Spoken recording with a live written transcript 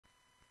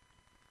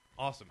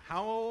Awesome.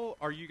 How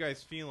are you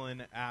guys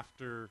feeling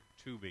after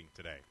tubing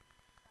today?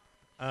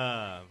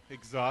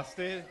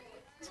 Exhausted,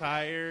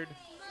 tired,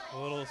 a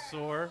little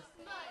sore.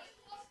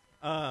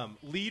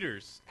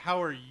 Leaders,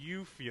 how are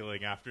you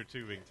feeling after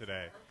tubing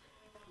today?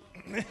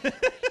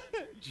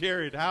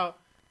 Jared, how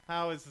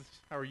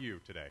are you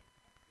today?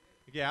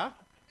 Yeah.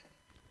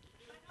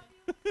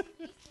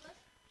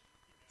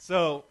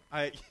 So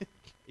I,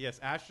 yes,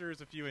 Asher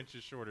is a few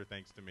inches shorter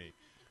thanks to me,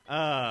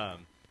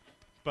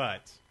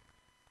 but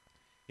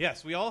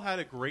yes, we all had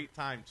a great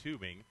time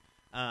tubing.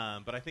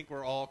 But I think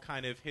we're all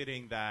kind of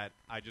hitting that.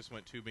 I just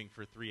went tubing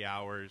for 3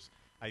 hours.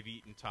 I've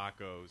eaten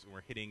tacos, and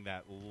we're hitting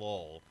that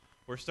lull.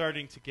 We're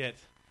starting to get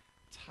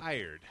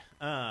tired.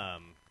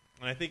 And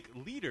I think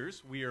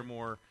leaders, we are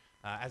more,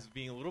 as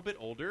being a little bit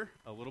older,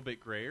 a little bit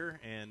grayer,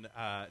 and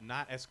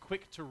not as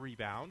quick to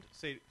rebound,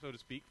 so to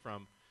speak,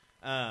 from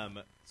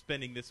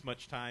spending this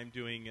much time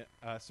doing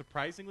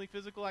surprisingly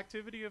physical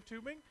activity of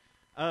tubing.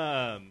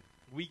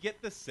 We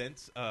get the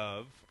sense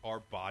of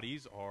our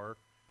bodies are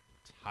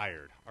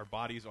tired. Our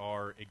bodies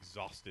are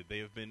exhausted. They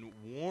have been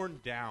worn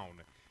down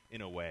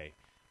in a way.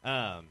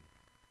 And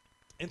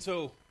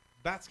so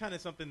that's kind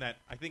of something that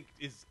I think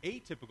is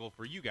atypical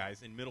for you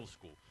guys in middle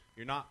school.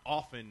 You're not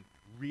often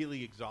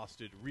really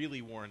exhausted,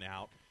 really worn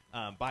out.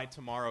 By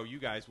tomorrow, you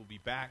guys will be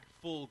back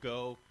full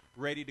go,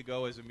 ready to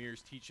go as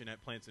Amir's teaching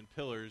at Plants and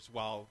Pillars,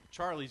 while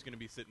Charlie's going to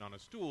be sitting on a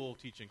stool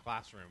teaching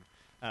classroom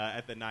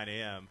at the 9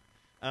 a.m.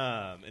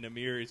 And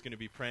Amir is going to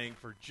be praying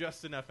for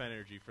just enough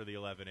energy for the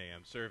 11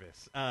 a.m.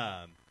 service.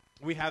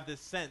 We have this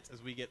sense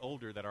as we get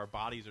older that our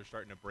bodies are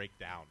starting to break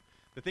down.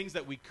 The things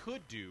that we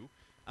could do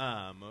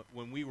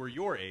when we were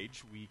your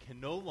age, we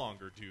can no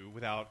longer do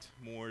without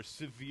more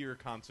severe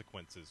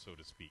consequences, so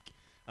to speak.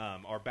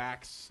 Our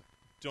backs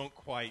don't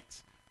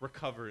quite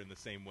recover in the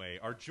same way.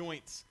 Our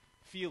joints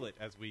feel it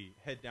as we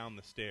head down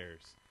the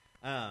stairs.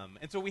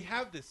 And so we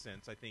have this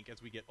sense, I think,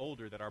 as we get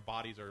older, that our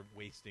bodies are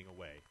wasting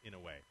away, in a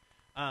way.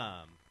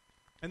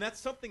 And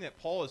that's something that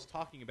Paul is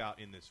talking about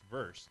in this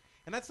verse.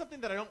 And that's something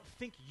that I don't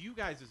think you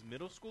guys as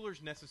middle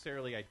schoolers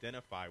necessarily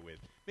identify with.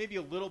 Maybe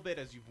a little bit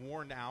as you've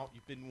worn out,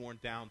 you've been worn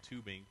down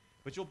tubing,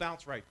 but you'll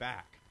bounce right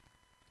back.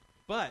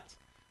 But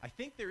I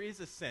think there is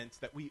a sense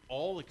that we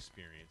all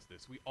experience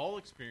this. We all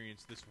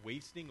experience this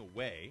wasting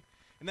away.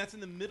 And that's in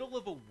the middle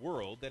of a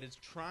world that is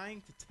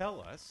trying to tell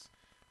us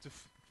to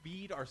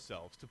feed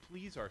ourselves, to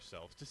please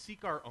ourselves, to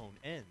seek our own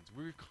ends.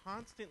 We're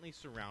constantly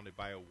surrounded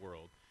by a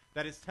world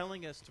that is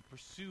telling us to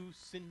pursue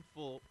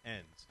sinful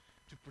ends,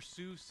 to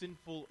pursue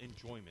sinful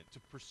enjoyment,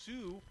 to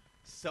pursue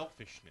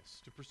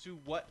selfishness, to pursue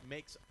what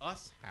makes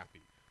us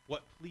happy,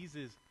 what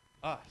pleases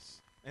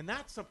us. And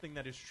that's something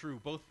that is true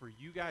both for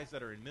you guys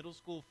that are in middle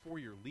school, for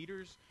your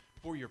leaders,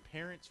 for your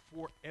parents,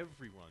 for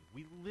everyone.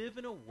 We live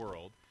in a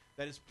world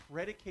that is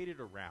predicated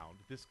around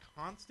this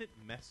constant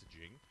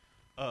messaging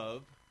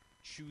of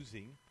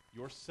choosing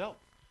yourself,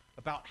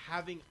 about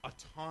having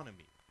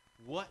autonomy.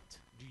 What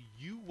do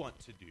you want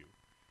to do?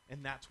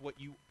 And that's what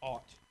you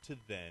ought to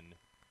then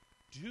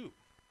do.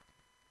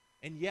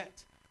 And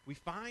yet, we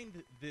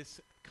find this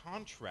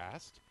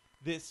contrast,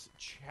 this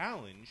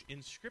challenge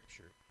in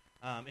Scripture.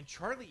 And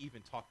Charlie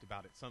even talked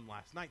about it some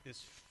last night,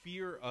 this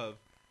fear of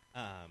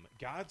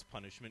God's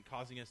punishment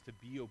causing us to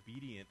be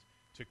obedient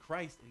to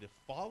Christ and to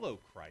follow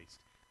Christ.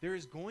 There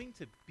is going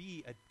to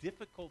be a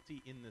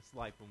difficulty in this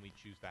life when we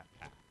choose that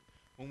path.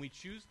 When we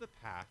choose the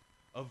path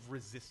of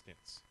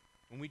resistance,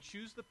 when we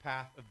choose the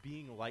path of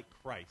being like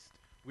Christ,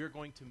 we're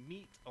going to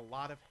meet a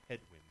lot of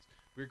headwinds.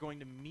 We're going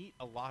to meet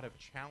a lot of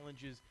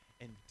challenges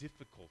and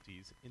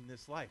difficulties in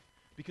this life.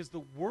 Because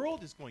the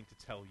world is going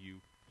to tell you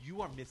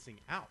you are missing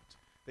out,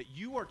 that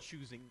you are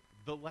choosing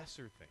the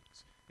lesser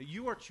things, that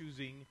you are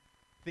choosing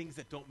things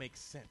that don't make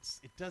sense.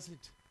 It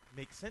doesn't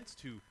make sense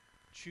to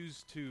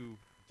choose to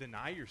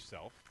deny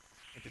yourself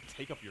and to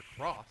take up your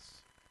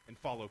cross and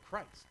follow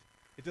Christ.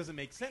 It doesn't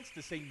make sense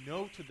to say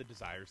no to the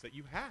desires that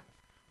you have.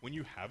 When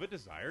you have a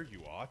desire,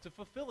 you ought to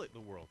fulfill it, the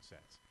world says.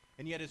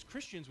 And yet as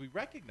Christians, we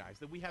recognize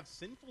that we have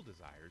sinful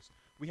desires,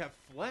 we have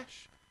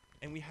flesh,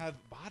 and we have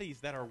bodies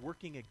that are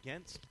working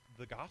against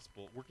the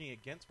gospel, working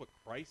against what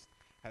Christ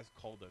has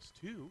called us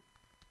to.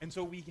 And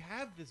so we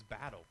have this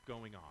battle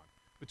going on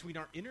between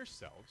our inner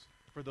selves,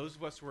 for those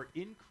of us who are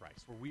in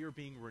Christ, where we are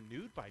being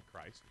renewed by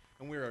Christ,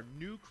 and we are a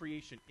new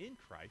creation in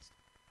Christ,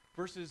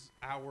 versus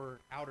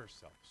our outer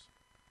selves,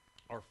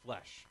 our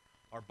flesh,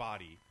 our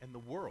body, and the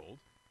world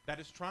that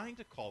is trying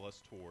to call us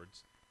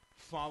towards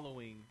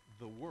following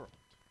the world.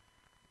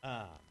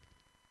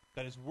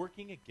 That is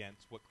working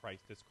against what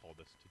Christ has called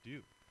us to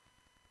do.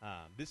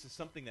 This is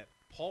something that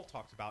Paul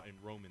talks about in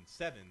Romans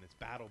 7, this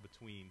battle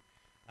between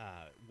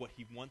what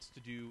he wants to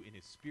do in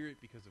his spirit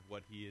because of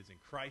what he is in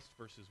Christ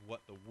versus what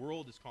the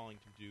world is calling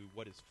to do,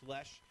 what his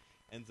flesh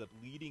ends up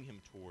leading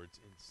him towards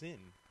in sin.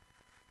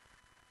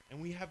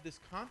 And we have this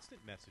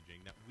constant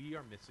messaging that we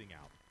are missing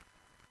out,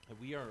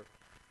 that we are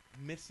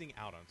missing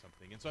out on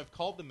something. And so I've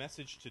called the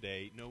message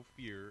today, No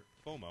Fear,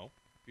 FOMO,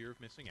 fear of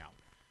missing out.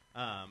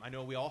 I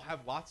know we all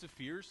have lots of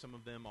fears. Some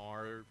of them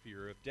are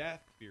fear of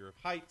death, fear of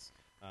heights,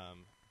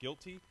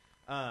 guilty.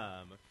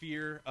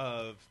 Fear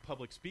of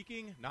public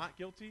speaking, not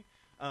guilty,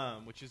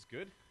 which is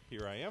good.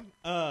 Here I am.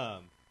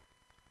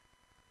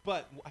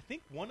 But I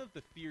think one of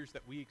the fears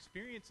that we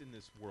experience in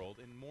this world,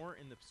 and more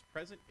in the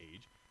present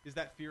age, is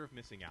that fear of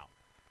missing out.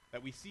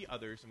 That we see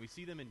others and we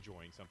see them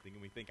enjoying something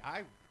and we think,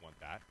 I want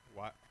that.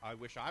 I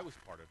wish I was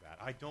part of that.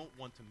 I don't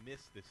want to miss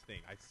this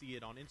thing. I see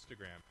it on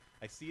Instagram.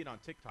 I see it on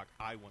TikTok.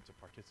 I want to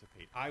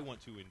participate. I want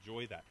to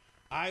enjoy that.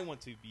 I want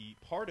to be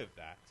part of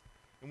that.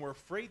 And we're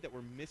afraid that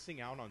we're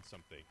missing out on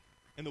something.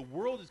 And the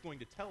world is going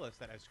to tell us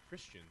that as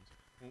Christians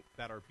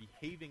that are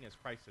behaving as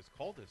Christ has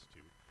called us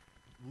to,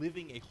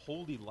 living a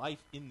holy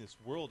life in this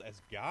world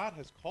as God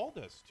has called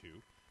us to,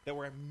 that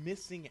we're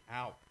missing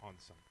out on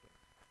something.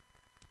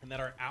 And that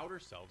our outer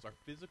selves, our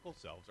physical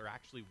selves, are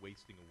actually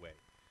wasting away,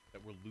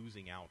 that we're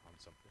losing out on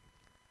something.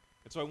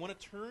 And so I want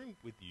to turn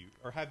with you,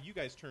 or have you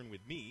guys turn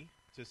with me,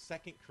 to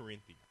 2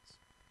 Corinthians.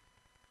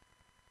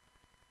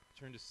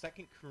 Turn to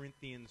 2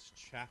 Corinthians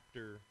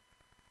chapter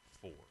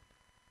 4.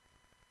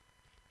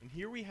 And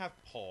here we have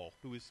Paul,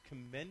 who is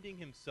commending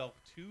himself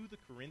to the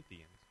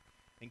Corinthians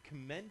and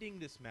commending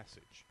this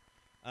message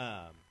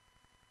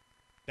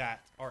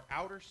that our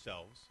outer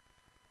selves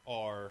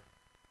are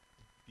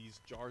these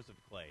jars of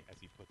clay, as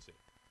he puts it.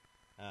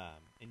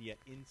 And yet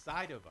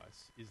inside of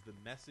us is the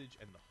message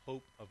and the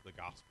hope of the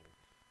gospel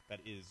that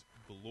is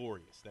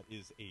glorious, that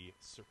is a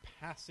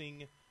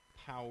surpassing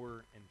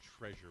power and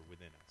treasure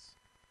within us.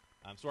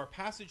 So our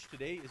passage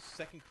today is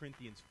 2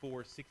 Corinthians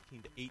 4,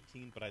 16 to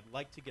 18, but I'd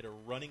like to get a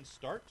running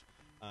start,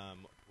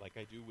 like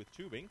I do with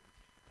tubing.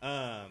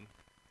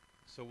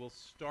 So we'll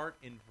start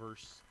in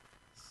verse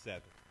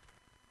 7.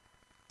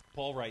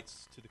 Paul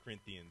writes to the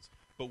Corinthians,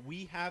 "But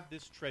we have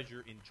this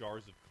treasure in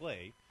jars of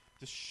clay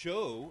to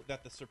show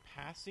that the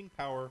surpassing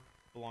power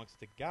belongs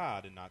to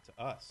God and not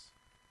to us.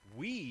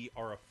 We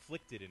are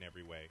afflicted in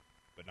every way,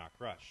 but not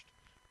crushed.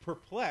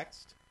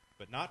 Perplexed,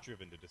 but not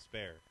driven to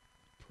despair.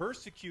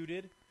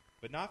 Persecuted,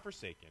 but not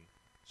forsaken.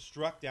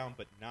 Struck down,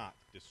 but not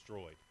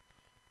destroyed.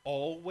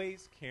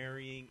 Always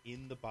carrying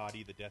in the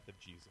body the death of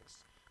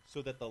Jesus,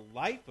 so that the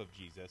life of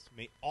Jesus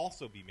may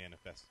also be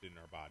manifested in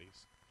our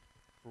bodies.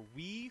 For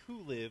we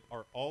who live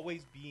are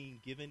always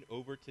being given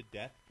over to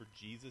death for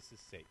Jesus'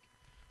 sake,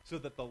 so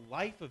that the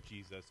life of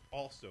Jesus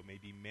also may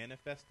be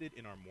manifested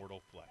in our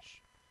mortal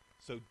flesh.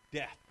 So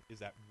death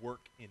is at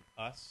work in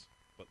us,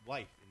 but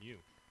life in you.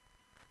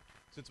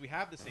 Since we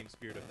have the same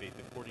spirit of faith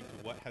according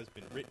to what has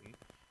been written,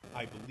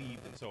 I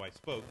believed and so I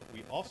spoke,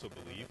 we also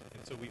believe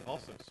and so we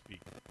also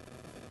speak.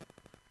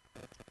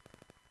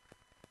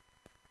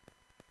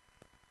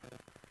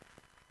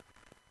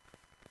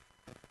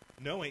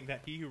 Knowing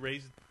that he who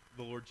raised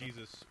the Lord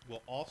Jesus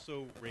will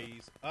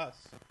raise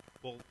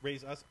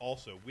us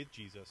also with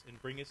Jesus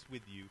and bring us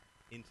with you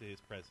into his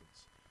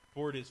presence.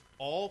 For it is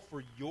all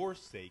for your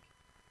sake,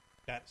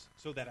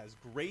 so that as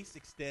grace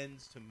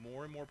extends to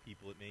more and more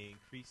people, it may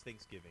increase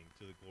thanksgiving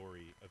to the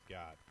glory of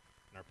God."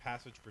 And our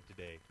passage for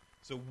today,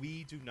 "So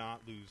we do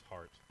not lose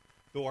heart.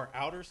 Though our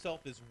outer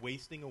self is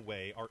wasting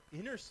away, our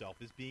inner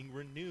self is being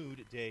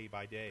renewed day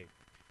by day.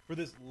 For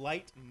this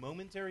light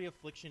momentary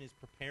affliction is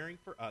preparing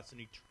for us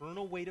an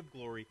eternal weight of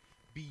glory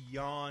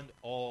beyond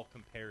all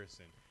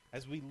comparison,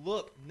 as we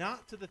look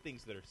not to the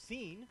things that are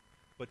seen,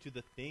 but to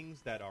the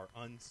things that are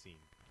unseen.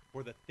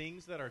 For the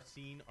things that are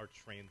seen are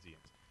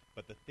transient,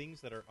 but the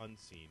things that are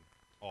unseen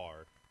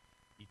are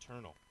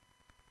eternal."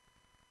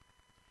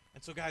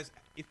 And so, guys,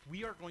 if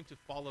we are going to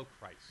follow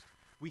Christ,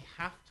 we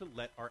have to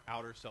let our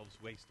outer selves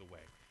waste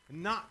away.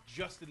 Not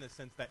just in the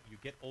sense that you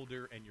get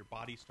older and your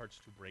body starts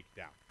to break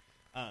down.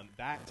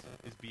 That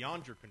is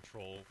beyond your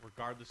control,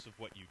 regardless of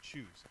what you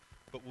choose.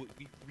 But what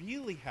we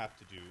really have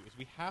to do is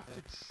we have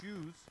to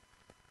choose.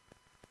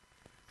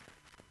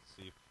 Let's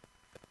see if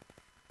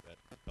that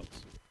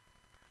helps.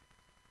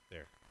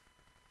 There.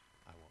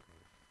 I won't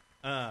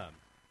move.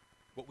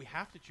 What we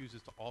have to choose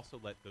is to also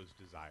let those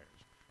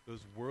desires,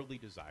 those worldly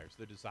desires,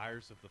 the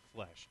desires of the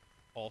flesh,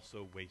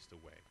 also waste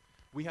away.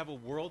 We have a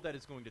world that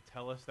is going to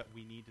tell us that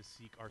we need to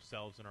seek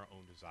ourselves and our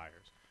own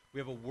desires. We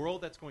have a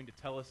world that's going to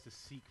tell us to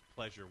seek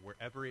pleasure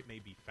wherever it may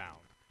be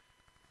found,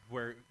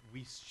 where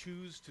we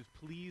choose to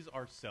please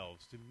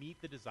ourselves, to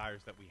meet the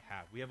desires that we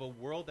have. We have a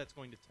world that's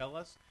going to tell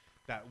us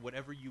that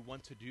whatever you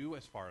want to do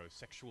as far as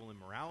sexual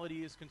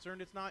immorality is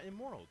concerned, it's not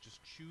immoral.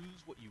 Just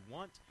choose what you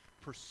want,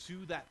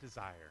 pursue that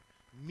desire,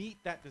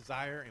 meet that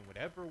desire in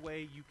whatever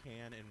way you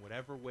can, in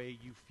whatever way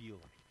you feel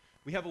like.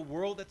 We have a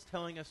world that's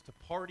telling us to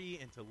party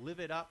and to live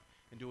it up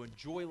and to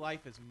enjoy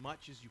life as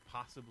much as you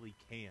possibly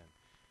can.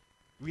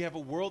 We have a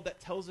world that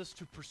tells us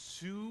to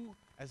pursue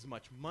as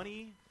much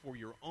money for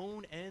your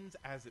own ends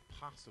as it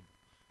possible,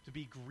 to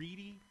be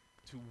greedy,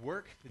 to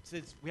work. It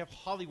says we have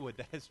Hollywood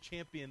that has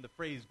championed the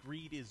phrase,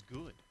 greed is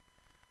good.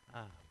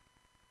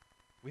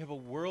 We have a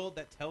world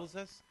that tells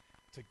us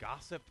to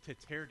gossip, to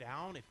tear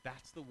down. If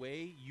that's the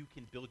way you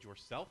can build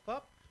yourself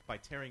up by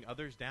tearing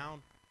others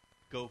down,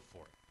 go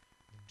for it.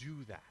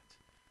 Do that.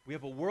 We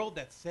have a world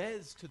that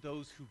says to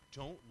those who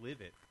don't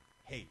live it,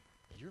 hey,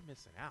 you're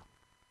missing out.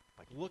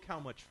 Like, look how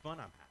much fun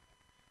I'm having.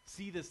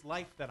 See this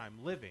life that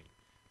I'm living.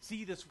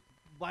 See this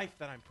life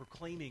that I'm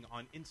proclaiming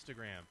on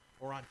Instagram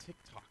or on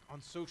TikTok,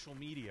 on social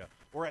media,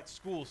 or at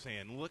school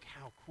saying, look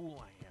how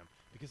cool I am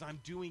because I'm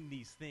doing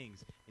these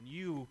things. And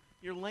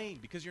you're lame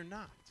because you're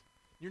not.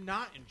 You're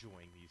not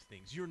enjoying these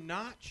things. You're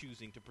not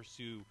choosing to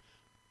pursue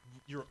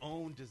your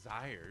own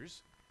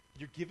desires.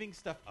 You're giving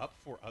stuff up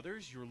for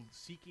others. You're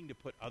seeking to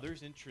put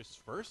others' interests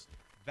first.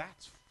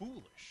 That's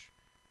foolish.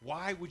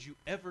 Why would you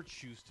ever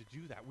choose to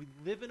do that? We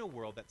live in a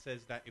world that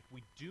says that if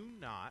we do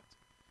not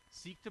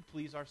seek to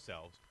please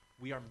ourselves,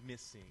 we are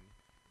missing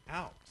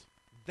out.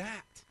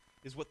 That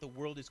is what the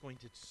world is going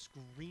to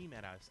scream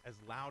at us as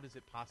loud as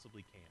it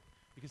possibly can,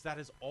 because that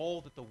is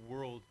all that the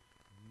world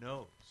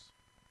knows.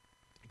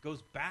 It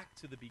goes back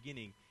to the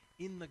beginning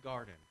in the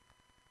garden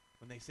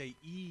when they say,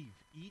 Eve,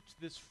 eat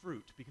this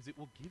fruit because it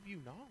will give you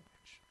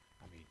knowledge.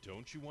 I mean,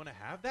 don't you want to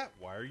have that?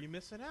 Why are you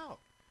missing out?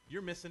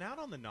 You're missing out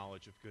on the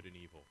knowledge of good and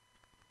evil.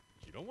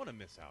 You don't want to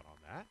miss out on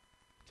that.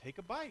 Take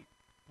a bite.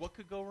 What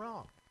could go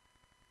wrong?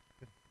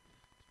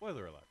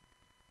 Spoiler alert.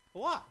 A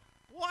lot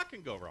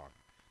can go wrong.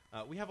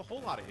 We have a whole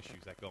lot of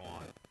issues that go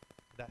on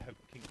that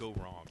can go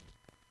wrong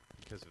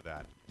because of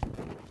that.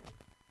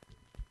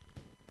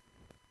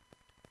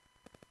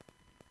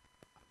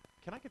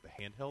 Can I get the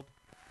handheld?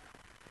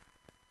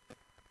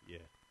 Yeah.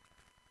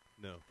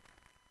 No. There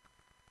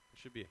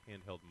should be a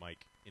handheld mic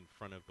in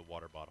front of the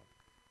water bottle.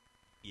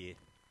 Yeah.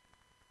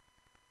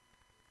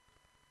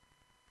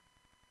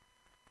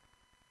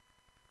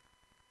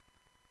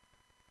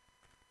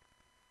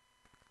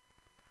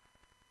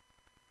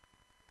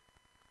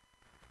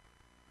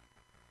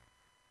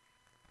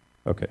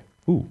 Okay.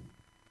 Ooh.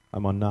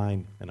 I'm on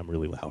 9 and I'm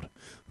really loud.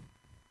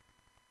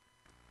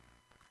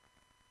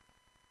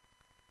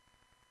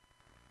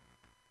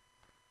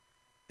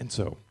 And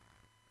so,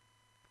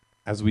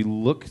 as we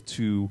look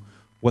to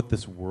what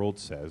this world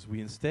says,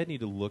 we instead need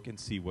to look and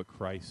see what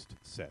Christ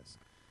says.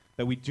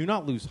 That we do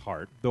not lose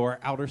heart, though our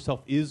outer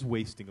self is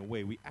wasting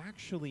away. We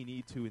actually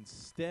need to,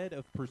 instead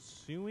of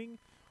pursuing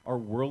our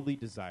worldly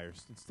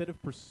desires, instead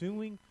of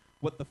pursuing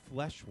what the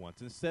flesh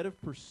wants, instead of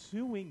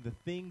pursuing the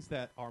things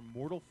that our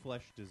mortal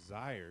flesh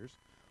desires,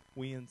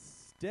 we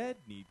instead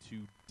need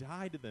to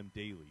die to them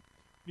daily.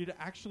 We need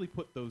to actually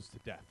put those to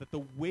death. That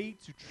the way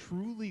to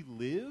truly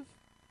live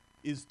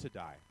is to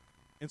die.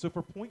 And so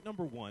for point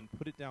number 1,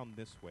 put it down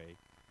this way.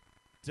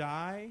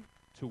 Die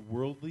to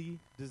worldly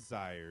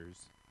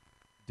desires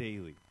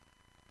daily.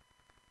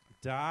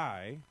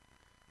 Die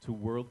to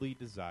worldly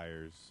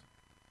desires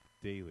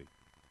daily.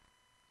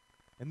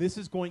 And this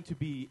is going to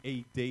be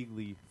a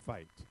daily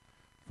fight.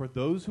 For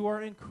those who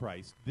are in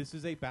Christ, this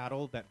is a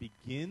battle that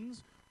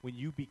begins when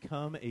you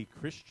become a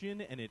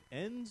Christian and it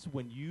ends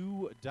when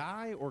you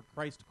die or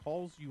Christ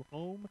calls you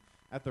home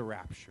at the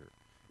rapture.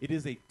 It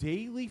is a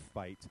daily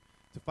fight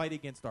to fight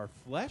against our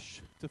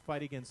flesh, to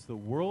fight against the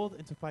world,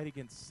 and to fight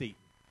against Satan.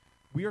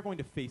 We are going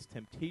to face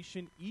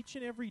temptation each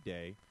and every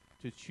day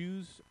to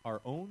choose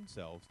our own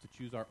selves, to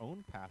choose our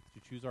own path,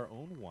 to choose our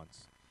own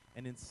wants.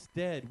 And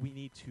instead, we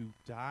need to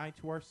die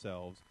to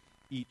ourselves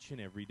each and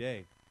every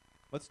day.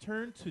 Let's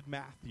turn to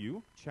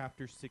Matthew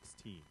chapter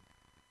 16.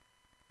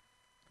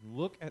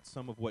 Look at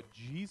some of what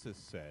Jesus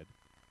said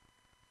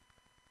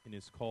in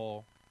his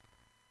call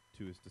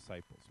to his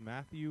disciples.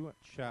 Matthew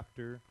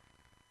chapter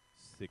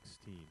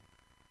 16.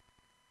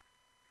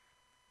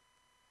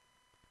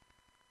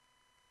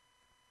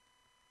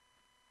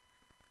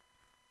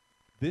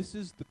 This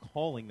is the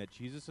calling that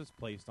Jesus has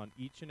placed on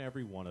each and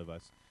every one of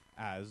us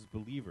as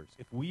believers.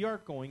 If we are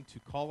going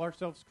to call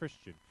ourselves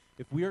Christian,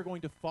 if we are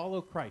going to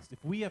follow Christ,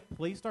 if we have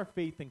placed our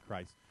faith in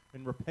Christ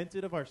and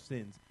repented of our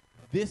sins,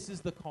 this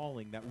is the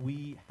calling that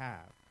we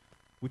have,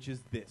 which is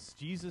this.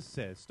 Jesus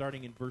says,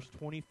 starting in verse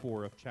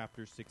 24 of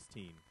chapter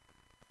 16,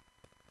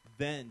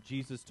 Then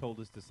Jesus told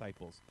his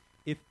disciples,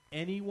 If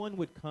anyone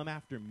would come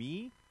after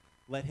me,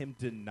 let him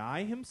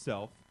deny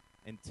himself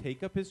and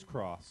take up his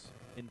cross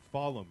and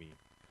follow me.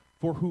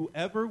 For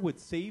whoever would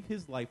save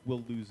his life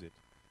will lose it,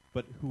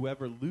 but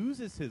whoever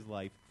loses his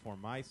life for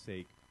my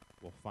sake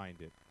will find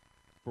it.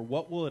 For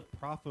what will it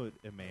profit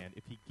a man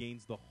if he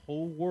gains the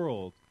whole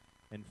world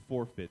and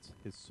forfeits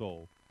his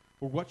soul?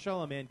 Or what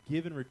shall a man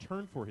give in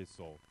return for his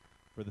soul?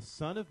 For the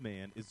Son of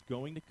Man is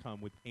going to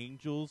come with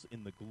angels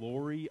in the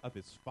glory of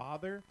his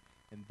Father,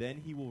 and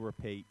then he will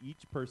repay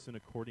each person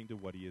according to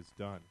what he has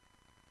done.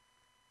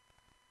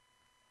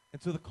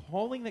 And so the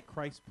calling that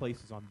Christ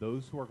places on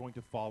those who are going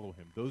to follow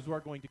him, those who are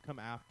going to come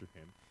after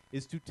him,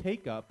 is to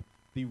take up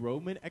the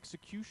Roman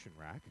execution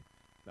rack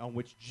on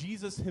which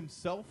Jesus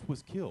himself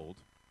was killed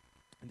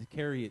and to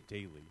carry it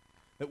daily.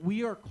 That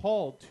we are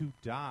called to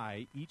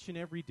die each and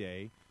every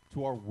day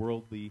to our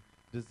worldly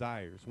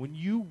desires. When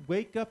you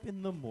wake up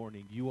in the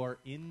morning, you are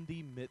in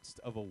the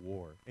midst of a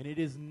war. And it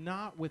is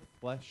not with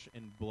flesh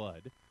and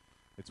blood.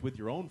 It's with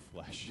your own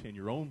flesh and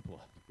your own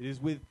blood. It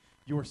is with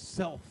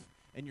yourself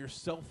and your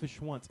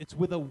selfish wants. It's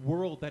with a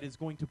world that is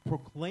going to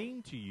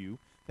proclaim to you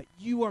that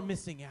you are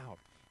missing out.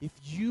 If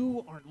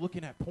you aren't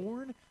looking at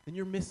porn, then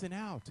you're missing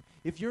out.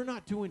 If you're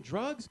not doing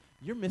drugs,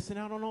 you're missing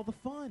out on all the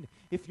fun.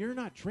 If you're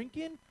not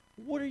drinking,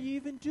 what are you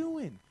even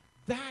doing?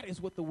 That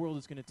is what the world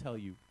is going to tell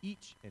you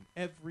each and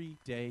every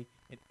day,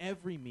 in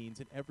every means,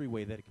 in every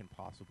way that it can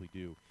possibly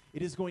do.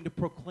 It is going to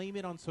proclaim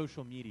it on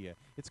social media.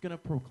 It's going to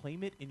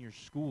proclaim it in your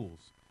schools.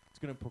 It's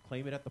going to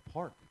proclaim it at the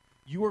park.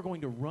 You are going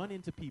to run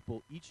into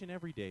people each and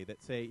every day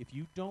that say, if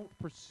you don't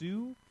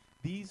pursue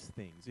these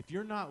things, if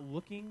you're not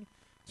looking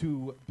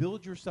to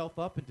build yourself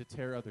up and to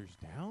tear others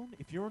down,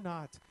 if you're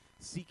not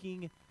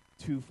seeking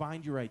to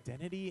find your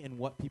identity in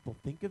what people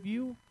think of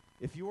you,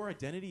 if your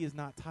identity is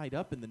not tied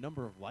up in the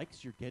number of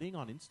likes you're getting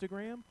on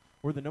Instagram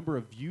or the number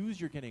of views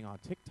you're getting on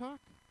TikTok,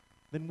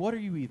 then what are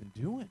you even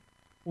doing?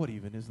 What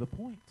even is the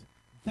point?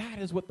 That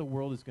is what the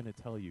world is going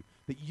to tell you,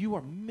 that you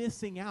are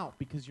missing out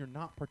because you're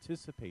not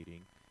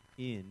participating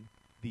in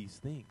these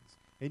things.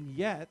 And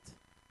yet,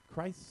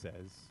 Christ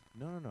says,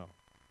 no.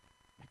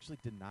 Actually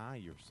deny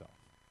yourself.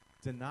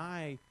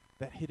 Deny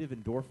that hit of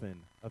endorphin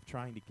of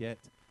trying to get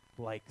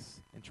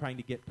likes and trying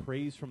to get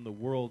praise from the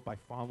world by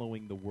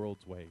following the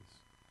world's ways.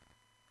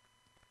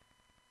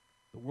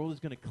 The world is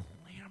going to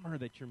clamor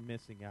that you're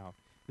missing out.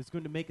 It's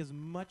going to make as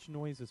much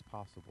noise as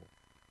possible.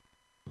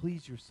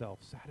 Please yourself.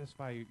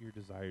 Satisfy your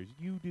desires.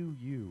 You do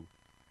you.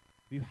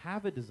 If you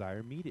have a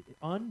desire, meet it.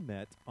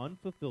 Unmet,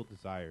 unfulfilled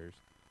desires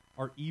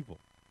are evil.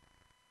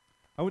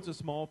 I went to a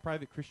small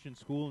private Christian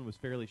school and was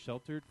fairly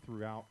sheltered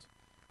throughout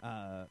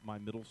my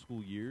middle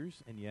school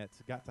years, and yet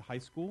got to high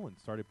school and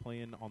started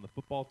playing on the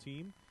football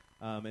team.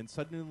 And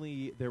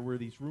suddenly there were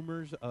these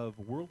rumors of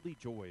worldly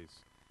joys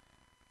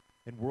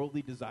and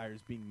worldly desires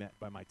being met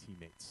by my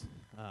teammates.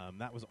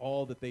 That was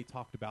all that they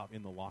talked about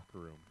in the locker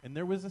room. And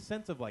there was a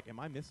sense of like, am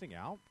I missing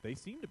out? They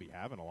seem to be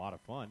having a lot of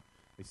fun.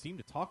 They seem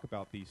to talk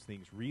about these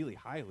things really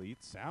highly.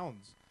 It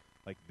sounds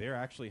like they're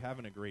actually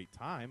having a great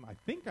time. I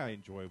think I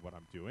enjoy what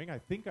I'm doing. I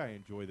think I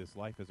enjoy this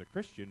life as a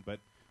Christian, but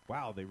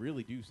wow, they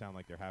really do sound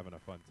like they're having a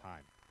fun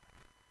time.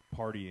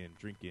 Partying,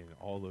 drinking,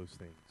 all those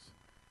things.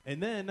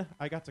 And then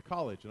I got to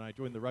college and I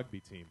joined the rugby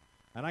team.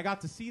 And I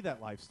got to see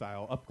that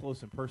lifestyle up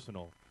close and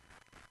personal.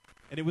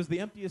 And it was the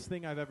emptiest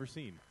thing I've ever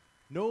seen.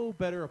 No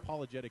better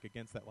apologetic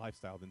against that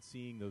lifestyle than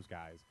seeing those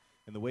guys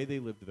and the way they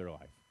lived their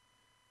life.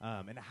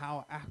 And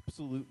how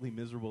absolutely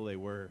miserable they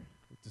were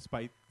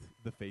despite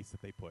the face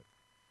that they put.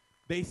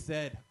 They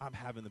said, I'm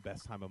having the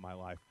best time of my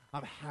life.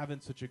 I'm having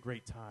such a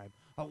great time.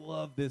 I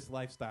love this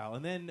lifestyle.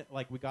 And then,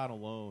 like, we got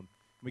alone.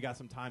 We got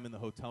some time in the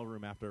hotel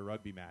room after a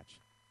rugby match.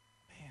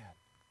 Man,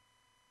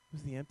 it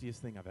was the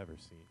emptiest thing I've ever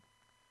seen.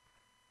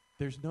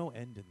 There's no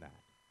end in that.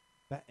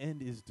 That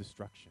end is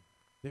destruction.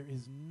 There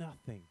is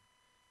nothing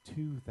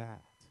to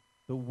that.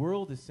 The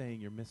world is saying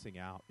you're missing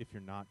out if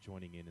you're not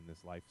joining in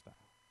this lifestyle.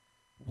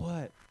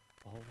 What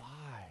a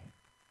lie.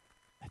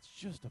 It's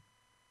just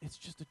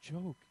a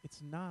joke.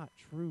 It's not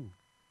true.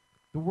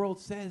 The world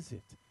says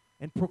it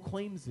and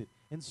proclaims it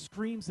and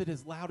screams it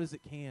as loud as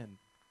it can,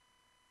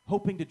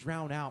 hoping to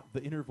drown out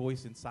the inner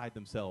voice inside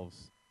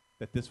themselves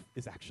that this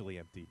is actually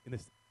empty and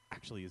this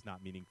actually is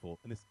not meaningful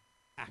and this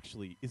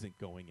actually isn't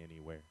going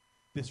anywhere.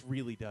 This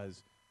really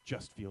does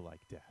just feel like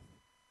death.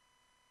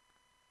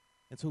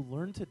 And so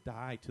learn to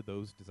die to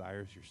those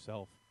desires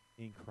yourself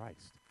in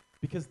Christ.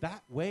 Because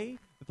that way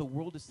that the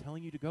world is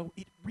telling you to go,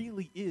 it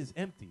really is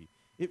empty.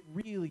 It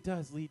really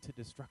does lead to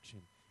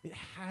destruction. It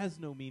has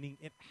no meaning.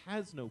 It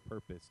has no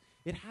purpose.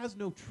 It has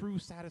no true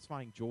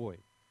satisfying joy.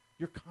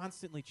 You're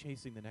constantly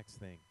chasing the next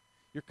thing.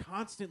 You're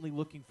constantly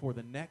looking for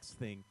the next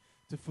thing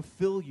to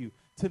fulfill you,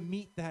 to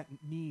meet that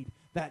need,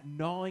 that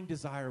gnawing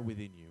desire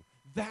within you.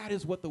 That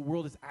is what the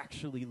world is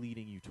actually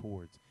leading you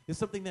towards. It's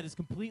something that is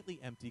completely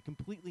empty,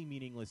 completely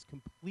meaningless,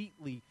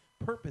 completely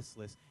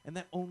purposeless, and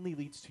that only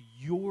leads to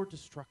your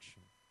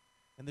destruction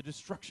and the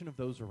destruction of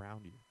those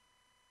around you.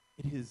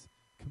 It is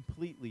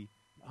completely,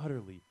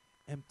 utterly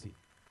empty.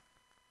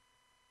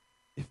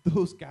 If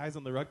those guys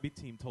on the rugby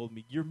team told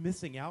me, you're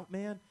missing out,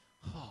 man,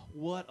 oh,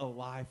 what a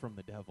lie from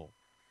the devil.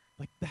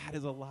 Like, that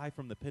is a lie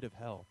from the pit of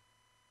hell.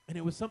 And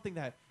it was something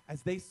that,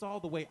 as they saw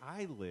the way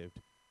I lived,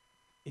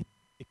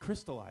 it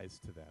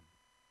crystallized to them.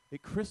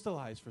 It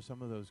crystallized for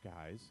some of those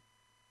guys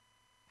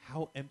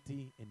how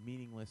empty and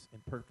meaningless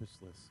and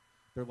purposeless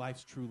their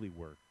lives truly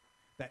were.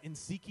 That in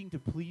seeking to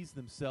please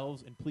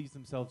themselves and please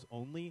themselves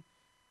only,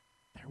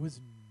 there was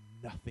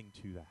nothing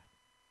to that.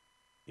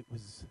 It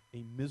was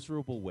a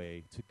miserable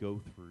way to go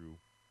through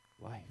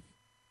life.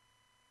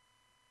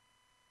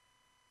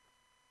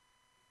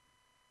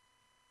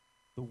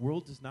 The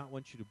world does not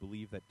want you to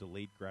believe that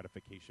delayed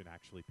gratification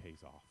actually pays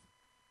off.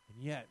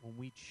 And yet, when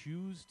we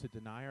choose to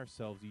deny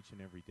ourselves each and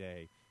every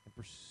day and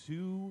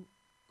pursue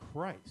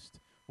Christ,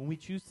 when we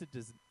choose to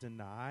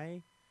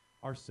deny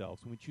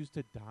ourselves, when we choose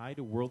to die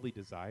to worldly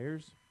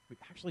desires, we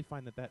actually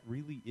find that that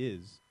really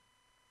is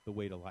the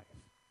way to life.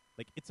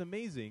 Like, it's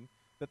amazing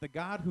that the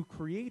God who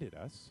created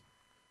us,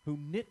 who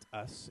knit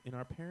us in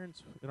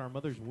our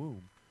mother's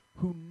womb,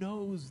 who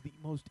knows the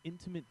most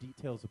intimate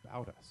details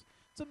about us,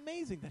 it's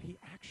amazing that he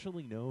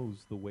actually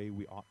knows the way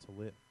we ought to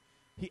live.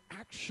 He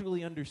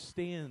actually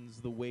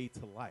understands the way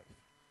to life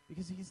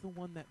because he's the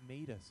one that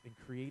made us and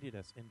created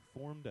us and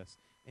formed us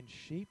and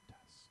shaped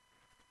us.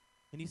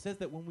 And he says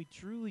that when we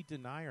truly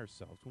deny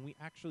ourselves, when we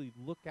actually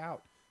look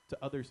out to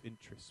others'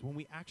 interests, when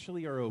we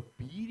actually are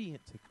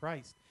obedient to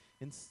Christ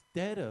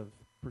instead of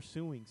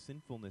pursuing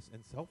sinfulness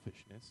and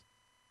selfishness,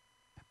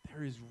 that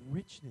there is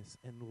richness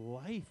and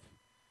life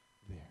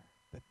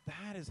there.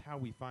 That is how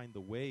we find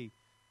the way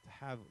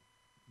to have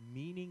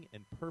meaning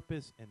and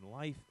purpose and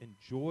life and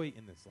joy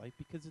in this life,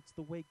 because it's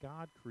the way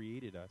God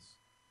created us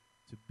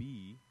to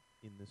be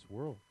in this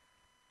world.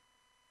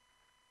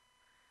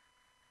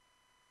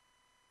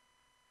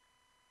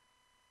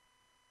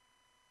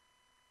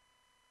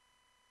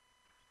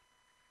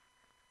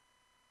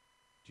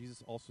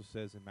 Jesus also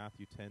says in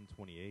Matthew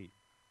 10:28,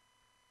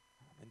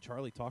 and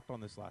Charlie talked on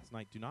this last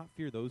night, do not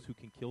fear those who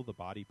can kill the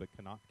body but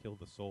cannot kill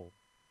the soul.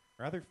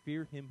 Rather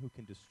fear him who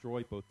can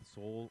destroy both the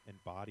soul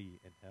and body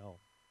in hell.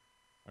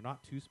 Are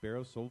not 2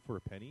 sparrows sold for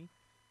a penny?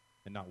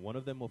 And not one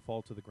of them will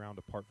fall to the ground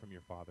apart from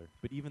your Father.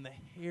 But even the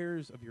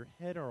hairs of your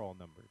head are all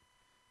numbered.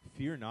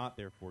 Fear not,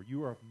 therefore,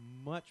 you are of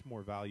much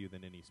more value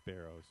than any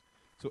sparrows.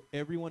 So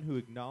everyone who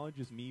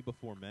acknowledges me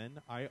before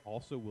men, I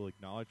also will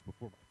acknowledge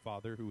before my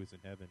Father who is in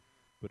heaven.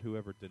 But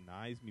whoever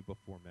denies me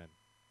before men,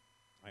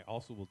 I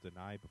also will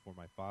deny before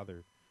my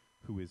Father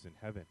who is in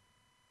heaven.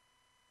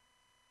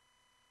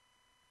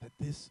 That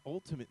this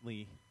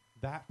ultimately,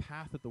 that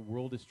path that the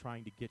world is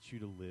trying to get you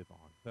to live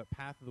on, that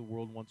path that the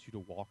world wants you to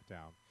walk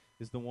down,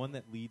 is the one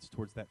that leads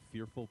towards that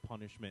fearful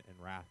punishment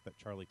and wrath that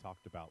Charlie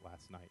talked about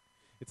last night.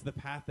 It's the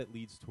path that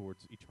leads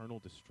towards eternal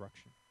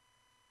destruction.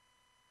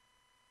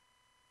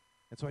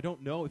 And so I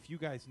don't know if you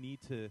guys need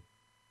to,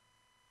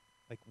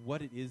 like,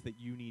 what it is that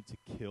you need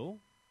to kill,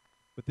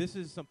 but this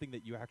is something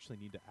that you actually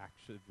need to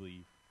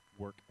actively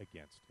work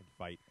against and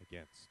fight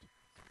against.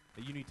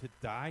 That you need to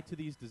die to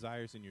these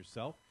desires in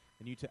yourself,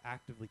 and you need to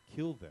actively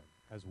kill them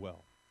as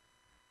well.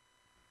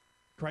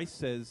 Christ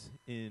says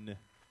in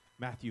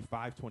Matthew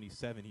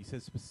 5:27, he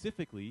says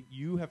specifically,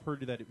 you have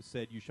heard that it was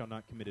said, you shall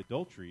not commit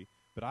adultery,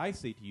 but I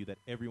say to you that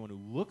everyone who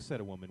looks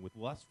at a woman with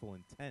lustful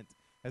intent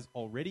has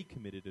already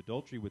committed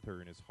adultery with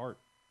her in his heart.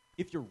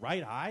 If your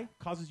right eye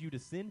causes you to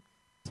sin,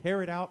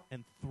 tear it out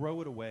and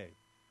throw it away.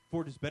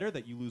 For it is better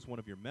that you lose one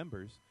of your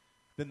members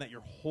than that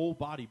your whole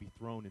body be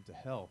thrown into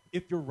hell.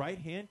 If your right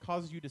hand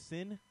causes you to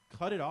sin,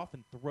 cut it off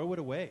and throw it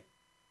away.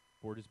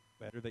 For it is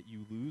better that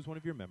you lose one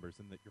of your members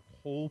than that your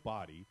whole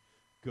body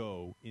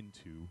go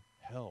into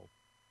hell.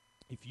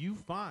 If you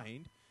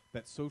find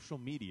that social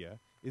media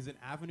is an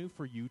avenue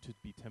for you to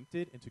be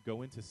tempted and to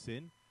go into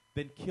sin,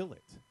 then kill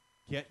it.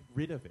 Get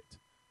rid of it.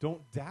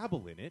 Don't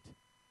dabble in it.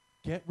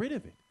 Get rid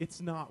of it.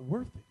 It's not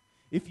worth it.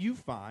 If you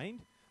find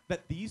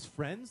that these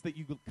friends that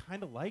you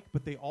kind of like,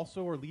 but they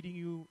also are leading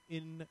you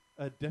in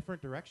a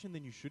different direction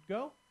than you should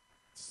go,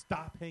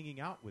 stop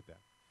hanging out with them.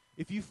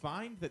 If you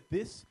find that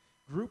this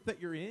group that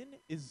you're in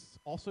is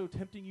also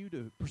tempting you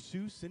to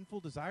pursue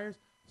sinful desires,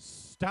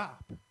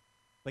 stop.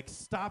 Like,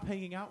 stop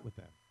hanging out with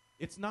them.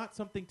 It's not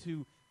something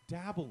to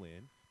dabble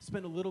in,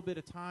 spend a little bit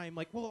of time,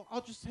 like, well,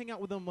 I'll just hang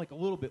out with them like a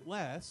little bit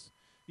less.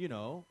 You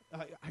know,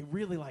 I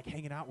really like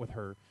hanging out with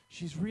her.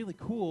 She's really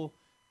cool.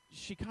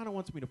 She kind of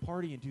wants me to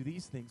party and do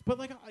these things. But,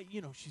 like,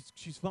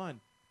 she's fun.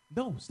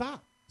 No,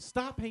 stop.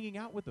 Stop hanging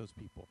out with those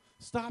people.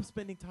 Stop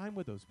spending time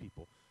with those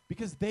people,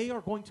 because they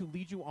are going to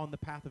lead you on the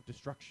path of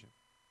destruction.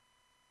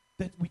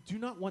 That we do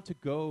not want to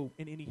go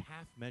in any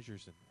half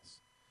measures in this.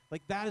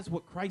 Like, that is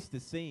what Christ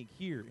is saying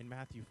here in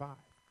Matthew 5.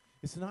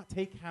 It's to not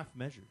take half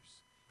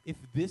measures. If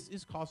this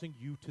is causing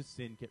you to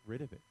sin, get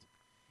rid of it.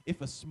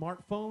 If a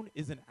smartphone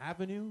is an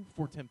avenue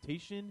for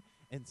temptation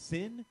and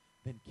sin,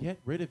 then get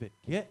rid of it.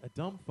 Get a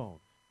dumb phone.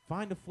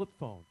 Find a flip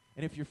phone.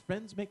 And if your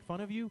friends make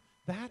fun of you,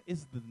 that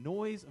is the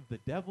noise of the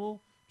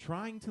devil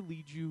trying to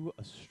lead you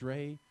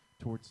astray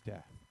towards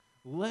death.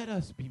 Let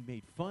us be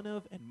made fun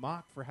of and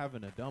mocked for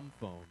having a dumb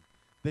phone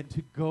than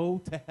to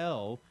go to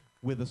hell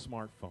with a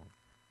smartphone.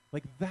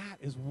 Like, that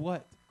is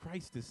what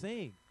Christ is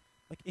saying.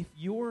 Like, if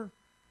your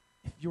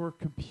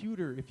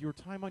computer, if your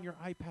time on your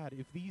iPad,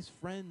 if these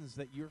friends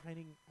that you're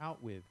hanging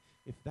out with,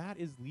 if that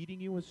is leading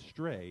you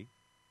astray,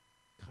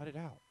 cut it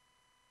out.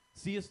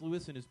 C.S.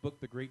 Lewis, in his book,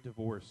 The Great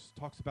Divorce,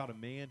 talks about a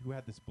man who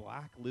had this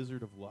black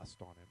lizard of lust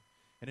on him.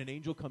 And an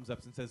angel comes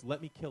up and says,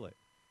 let me kill it.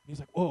 And he's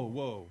like,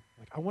 whoa.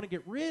 Like, I want to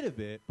get rid of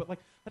it, but, like,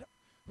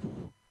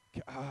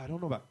 I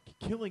don't know about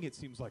killing it.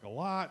 Seems like a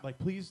lot. Like,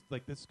 please,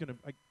 like, this is going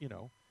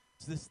to,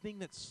 it's this thing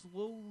that's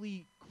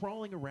slowly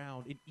crawling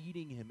around and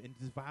eating him and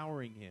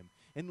devouring him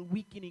and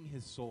weakening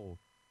his soul.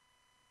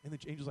 And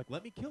the angel's like,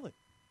 let me kill it.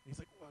 And he's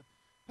like, well,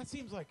 that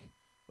seems like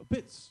a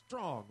bit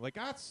strong. Like,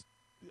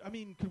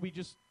 could we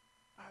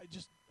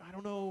I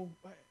don't know.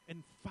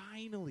 And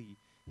finally,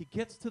 he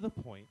gets to the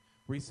point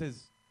where he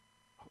says,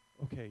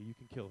 okay, you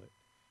can kill it.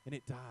 And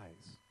it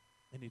dies.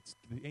 And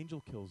the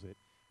angel kills it.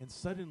 And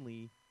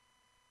suddenly,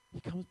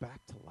 he comes back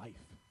to life.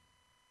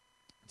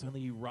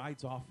 Suddenly, he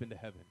rides off into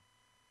heaven,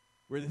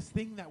 where this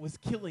thing that was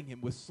killing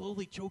him was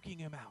slowly choking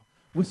him out,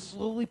 was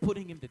slowly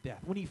putting him to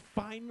death. When he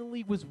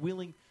finally was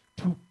willing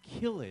to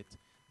kill it,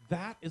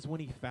 that is when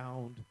he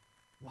found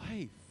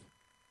life.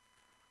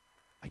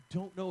 I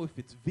don't know if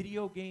it's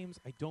video games.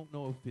 I don't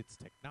know if it's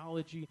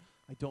technology.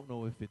 I don't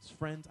know if it's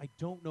friends. I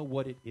don't know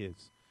what it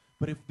is.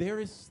 But if there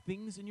is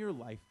things in your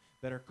life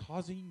that are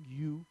causing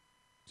you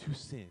to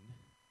sin,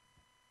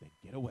 then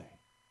get away.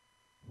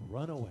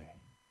 Run away.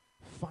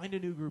 Find a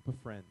new group of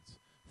friends.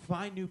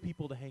 Find new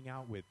people to hang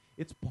out with.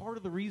 It's part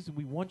of the reason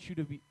we want you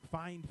to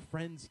find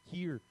friends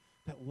here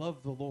that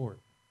love the Lord,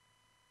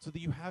 so that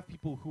you have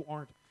people who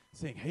aren't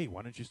saying, hey,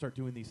 why don't you start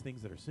doing these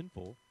things that are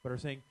sinful, but are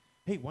saying,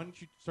 hey, why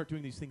don't you start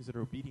doing these things that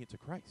are obedient to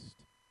Christ?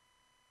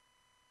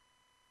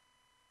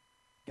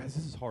 Guys,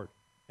 this is hard,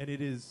 and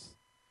it is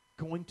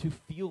going to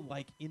feel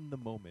like in the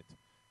moment,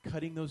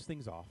 cutting those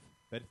things off,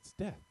 that it's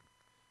death.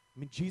 I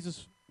mean,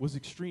 Jesus was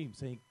extreme,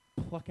 saying,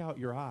 pluck out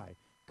your eye,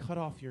 cut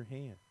off your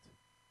hand.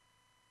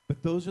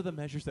 But those are the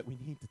measures that we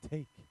need to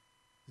take.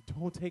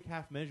 Don't take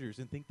half measures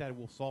and think that it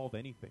will solve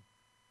anything.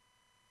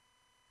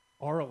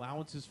 Our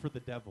allowances for the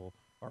devil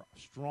are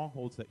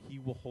strongholds that he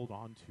will hold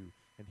on to,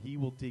 and he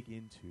will dig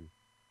into,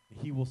 and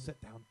he will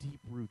set down deep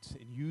roots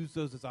and use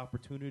those as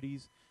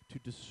opportunities to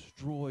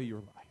destroy your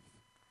life.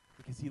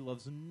 Because he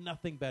loves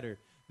nothing better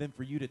than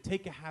for you to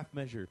take a half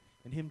measure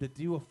and him to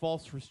do a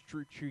false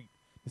retreat,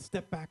 to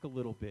step back a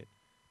little bit,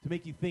 to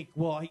make you think,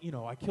 well,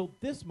 I killed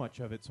this much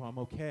of it, so I'm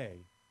okay.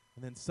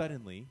 And then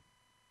suddenly,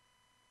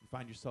 you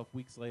find yourself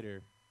weeks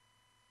later,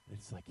 and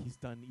it's like he's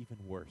done even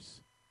worse.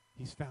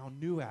 He's found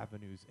new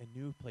avenues and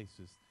new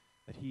places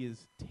that he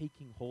is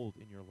taking hold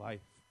in your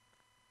life.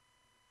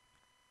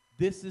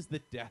 This is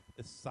the death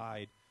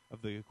side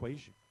of the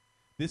equation.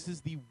 This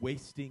is the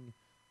wasting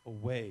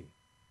away.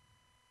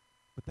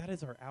 But that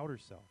is our outer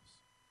selves.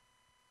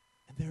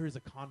 And there is a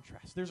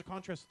contrast. There's a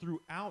contrast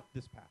throughout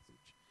this passage.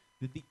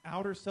 That the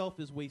outer self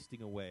is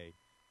wasting away,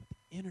 but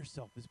the inner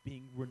self is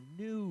being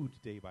renewed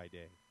day by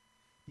day.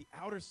 The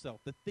outer self,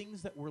 the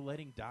things that we're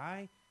letting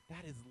die,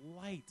 that is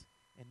light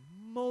and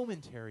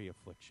momentary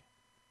affliction.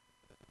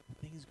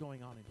 The things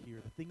going on in here,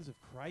 the things of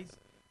Christ,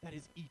 that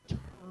is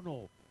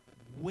eternal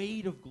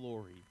weight of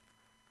glory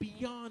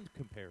beyond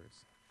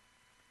comparison.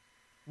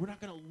 We're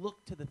not going to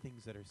look to the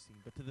things that are seen,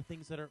 but to the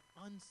things that are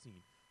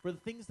unseen. For the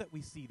things that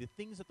we see, the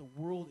things that the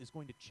world is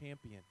going to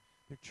champion,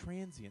 they're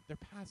transient, they're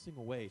passing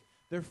away,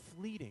 they're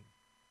fleeting.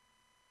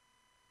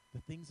 The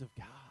things of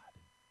God,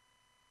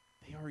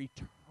 they are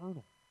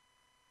eternal.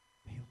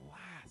 They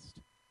last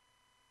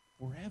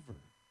forever,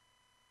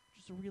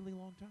 which is a really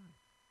long time.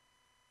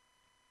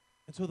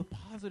 And so the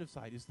positive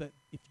side is that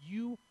if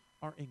you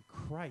are in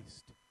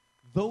Christ,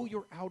 though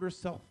your outer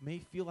self may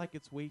feel like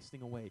it's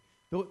wasting away,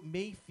 though it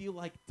may feel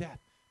like death,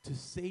 to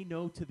say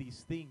no to these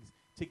things,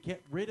 to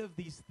get rid of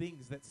these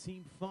things that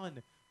seem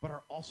fun but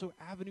are also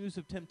avenues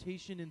of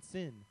temptation and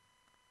sin,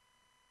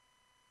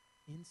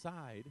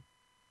 inside,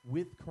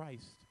 with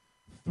Christ,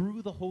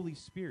 through the Holy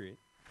Spirit,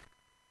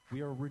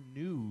 we are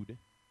renewed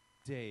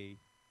day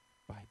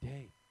by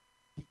day.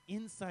 The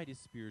inside is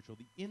spiritual.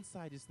 The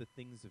inside is the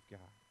things of God.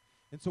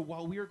 And so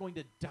while we are going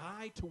to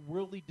die to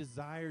worldly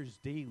desires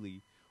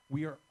daily,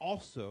 we are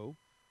also,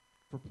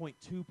 for point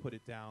 2, put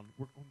it down,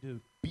 we're going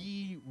to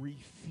be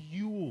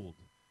refueled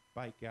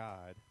by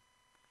God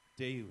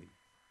daily.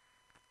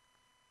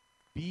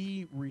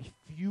 Be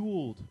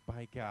refueled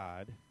by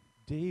God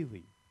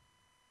daily.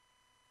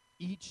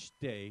 Each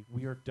day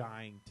we are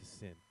dying to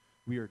sin.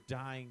 We are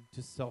dying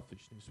to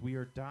selfishness. We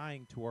are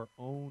dying to our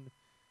own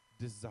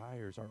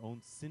desires, our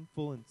own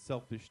sinful and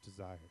selfish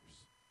desires.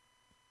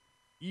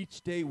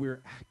 Each day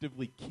we're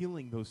actively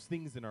killing those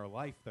things in our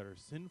life that are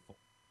sinful.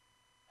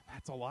 And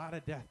that's a lot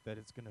of death that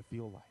it's going to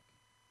feel like.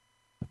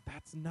 But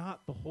that's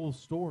not the whole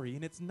story,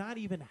 and it's not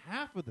even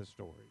half of the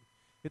story.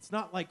 It's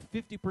not like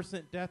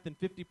 50% death and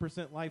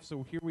 50% life,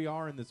 so here we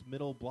are in this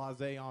middle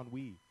blasé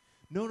ennui.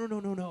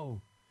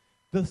 No.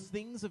 The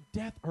things of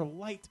death are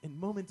light and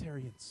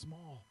momentary and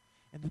small,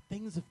 and the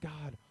things of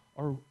God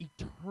are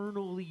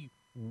eternally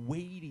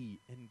weighty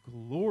and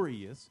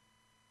glorious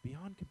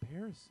beyond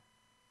comparison.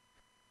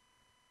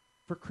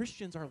 For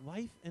Christians, our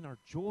life and our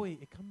joy,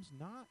 it comes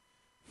not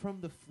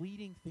from the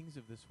fleeting things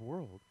of this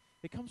world.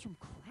 It comes from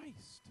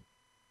Christ.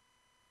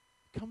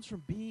 It comes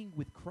from being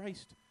with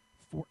Christ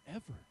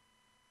forever.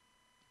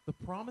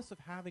 The promise of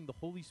having the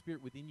Holy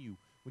Spirit within you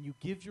when you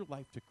give your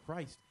life to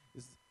Christ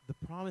is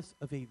the promise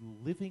of a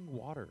living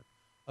water,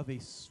 of a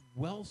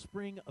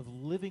wellspring of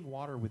living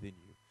water within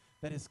you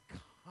that is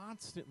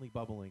constantly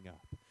bubbling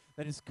up,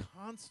 that is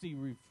constantly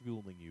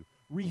refueling you,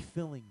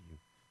 refilling you,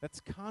 that's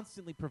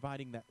constantly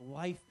providing that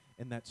life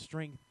and that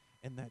strength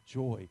and that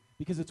joy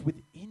because it's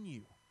within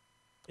you.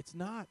 It's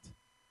not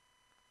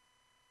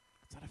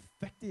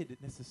affected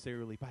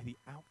necessarily by the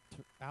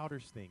outer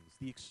things,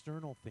 the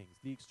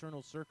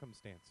external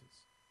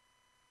circumstances.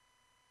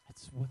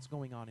 It's what's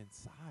going on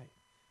inside.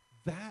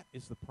 That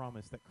is the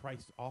promise that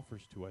Christ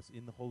offers to us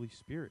in the Holy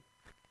Spirit,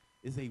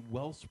 is a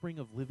wellspring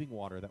of living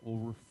water that will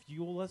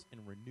refuel us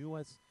and renew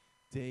us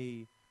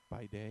day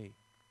by day.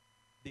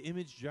 The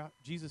image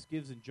Jesus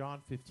gives in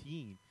John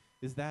 15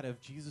 is that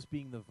of Jesus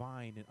being the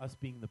vine and us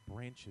being the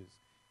branches,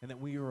 and that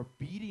we are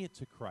obedient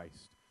to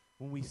Christ.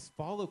 When we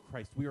follow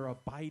Christ, we are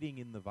abiding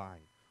in the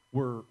vine.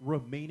 We're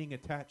remaining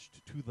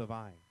attached to the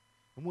vine.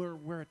 And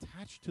we're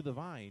attached to the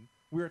vine,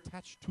 we're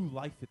attached to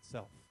life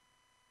itself.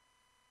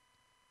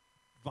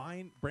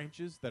 Vine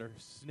branches that are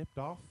snipped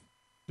off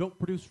don't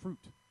produce fruit.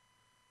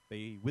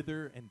 They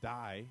wither and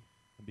die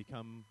and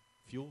become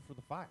fuel for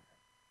the fire.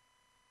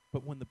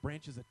 But when the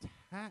branch is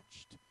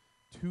attached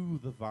to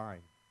the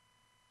vine,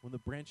 when the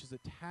branch is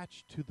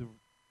attached to the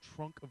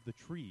trunk of the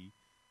tree,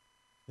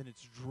 then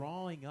it's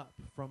drawing up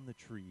from the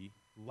tree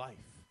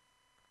life,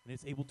 and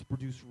it's able to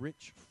produce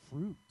rich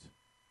fruit.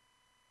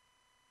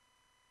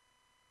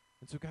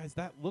 And so, guys,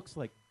 that looks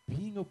like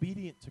being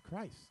obedient to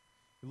Christ.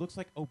 It looks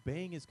like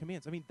obeying his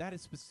commands. I mean, that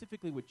is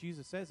specifically what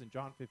Jesus says in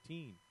John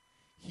 15.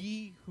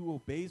 He who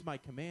obeys my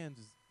commands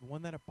is the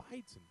one that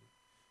abides in me.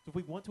 So if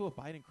we want to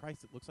abide in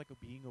Christ, it looks like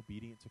being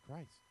obedient to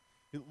Christ.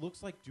 It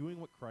looks like doing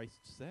what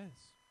Christ says.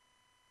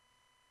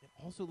 It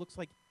also looks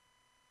like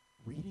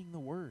reading the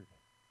Word.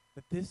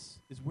 That this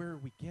is where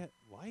we get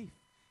life,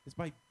 is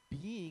by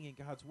being in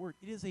God's Word.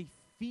 It is a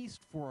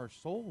feast for our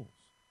souls.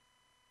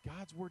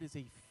 God's Word is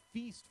a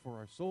feast for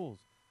our souls.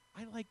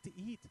 I like to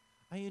eat.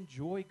 I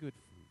enjoy good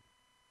food.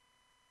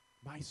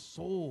 My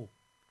soul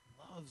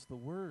loves the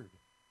Word.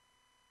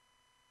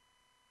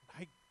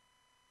 I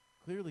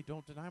clearly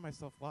don't deny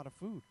myself a lot of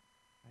food.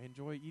 I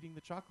enjoy eating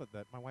the chocolate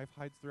that my wife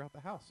hides throughout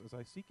the house as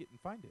I seek it and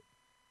find it.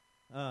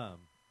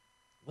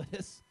 Let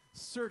us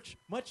search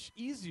much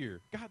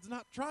easier. God's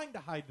not trying to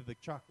hide the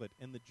chocolate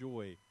and the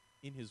joy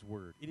in his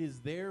Word. It is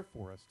there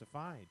for us to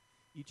find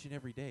each and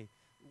every day.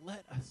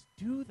 Let us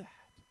do that,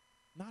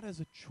 not as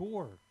a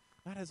chore,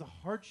 not as a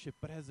hardship,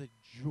 but as a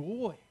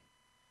joy,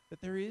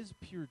 that there is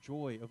pure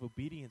joy of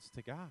obedience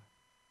to God.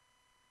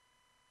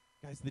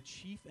 Guys, the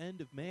chief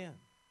end of man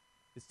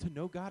is to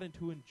know God and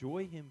to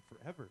enjoy him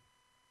forever.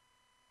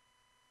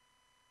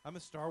 I'm a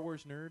Star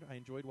Wars nerd. I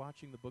enjoyed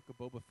watching the Book of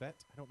Boba Fett.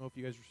 I don't know if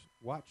you guys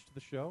watched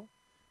the show,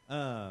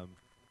 but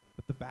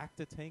the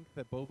Bacta tank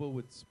that Boba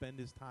would spend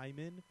his time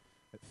in,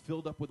 it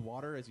filled up with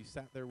water as he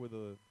sat there with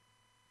a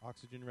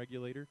oxygen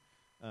regulator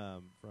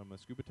from a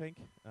scuba tank.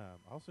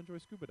 I also enjoy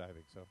scuba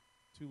diving, so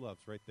two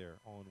loves right there,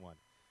 all in one.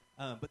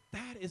 But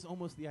that is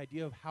almost the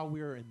idea of how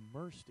we are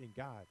immersed in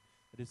God.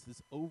 It is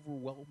this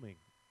overwhelming,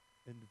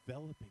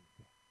 enveloping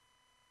thing.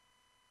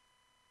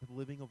 The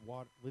living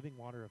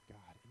water of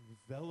God,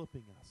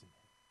 enveloping us in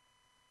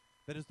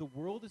it. That as the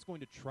world is going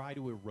to try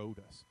to erode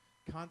us,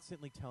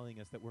 constantly telling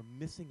us that we're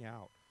missing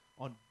out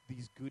on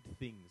these good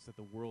things that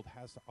the world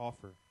has to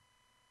offer,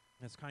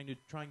 and it's kind of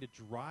trying to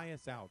dry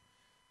us out,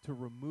 to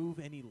remove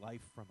any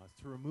life from us,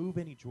 to remove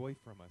any joy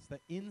from us,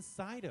 that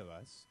inside of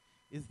us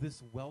is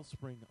this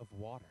wellspring of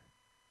water.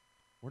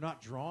 We're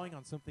not drawing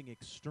on something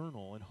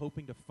external and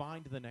hoping to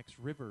find the next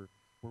river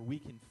where we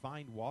can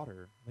find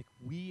water. Like,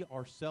 we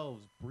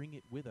ourselves bring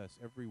it with us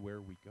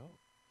everywhere we go.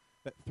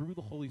 That through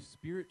the Holy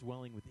Spirit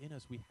dwelling within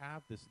us, we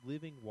have this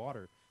living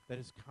water that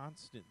is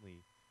constantly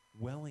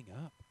welling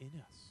up in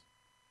us.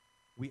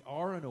 We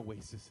are an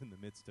oasis in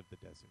the midst of the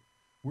desert.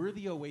 We're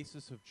the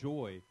oasis of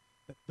joy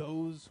that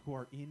those who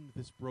are in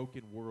this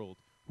broken world,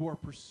 who are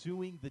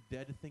pursuing the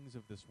dead things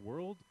of this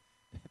world,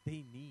 that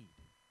they need.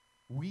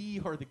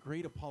 We are the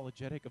great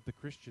apologetic of the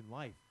Christian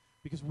life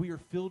because we are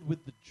filled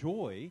with the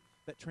joy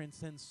that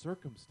transcends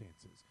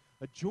circumstances.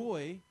 A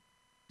joy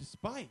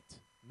despite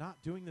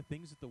not doing the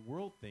things that the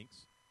world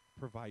thinks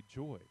provide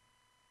joy.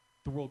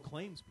 The world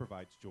claims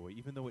provides joy,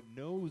 even though it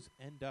knows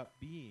end up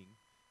being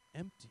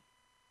empty.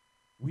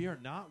 We are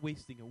not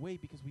wasting away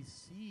because we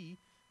see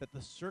that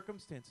the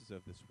circumstances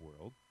of this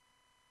world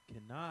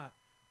cannot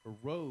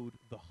erode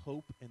the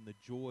hope and the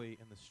joy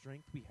and the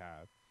strength we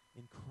have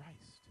in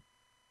Christ.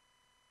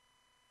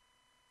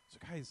 So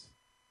guys,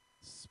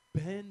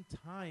 spend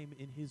time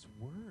in his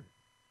Word.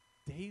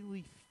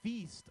 Daily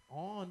feast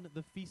on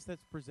the feast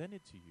that's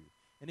presented to you.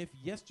 And if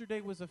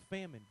yesterday was a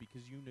famine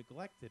because you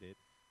neglected it,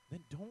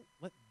 then don't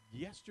let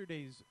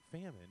yesterday's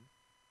famine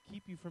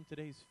keep you from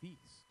today's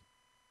feast.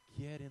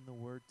 Get in the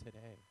Word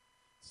today.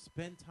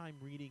 Spend time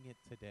reading it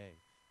today.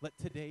 Let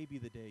today be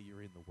the day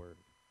you're in the Word.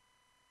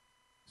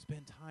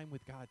 Spend time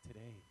with God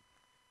today.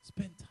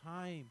 Spend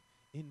time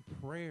in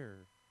prayer,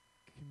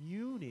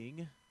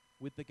 communing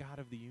with the God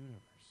of the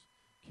universe,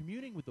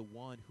 communing with the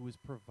one who has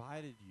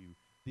provided you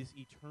this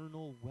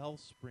eternal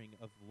wellspring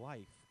of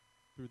life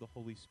through the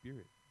Holy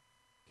Spirit.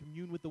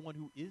 Commune with the one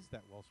who is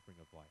that wellspring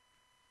of life,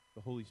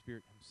 the Holy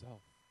Spirit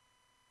himself.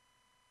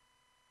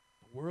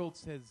 The world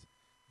says,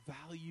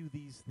 value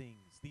these things,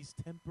 these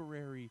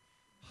temporary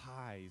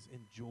highs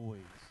and joys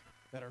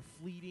that are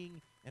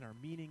fleeting and are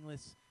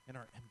meaningless and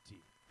are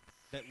empty,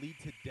 that lead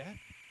to death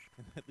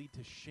and that lead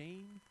to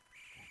shame,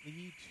 that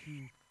lead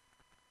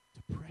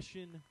to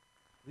depression,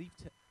 lead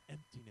to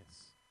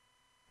emptiness.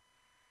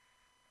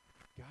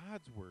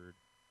 God's Word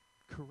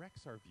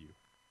corrects our view,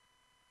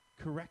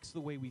 corrects the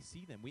way we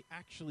see them. We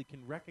actually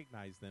can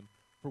recognize them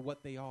for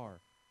what they are,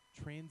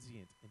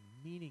 transient and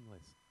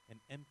meaningless and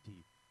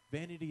empty,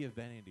 vanity of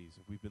vanities,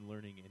 as we've been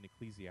learning in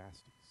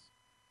Ecclesiastes.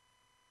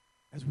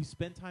 As we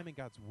spend time in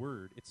God's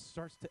Word, it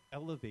starts to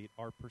elevate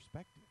our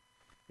perspective.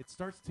 It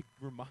starts to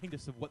remind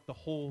us of what the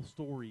whole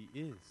story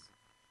is,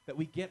 that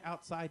we get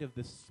outside of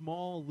this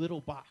small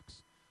little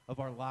box of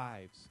our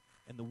lives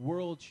and the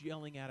world's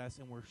yelling at us,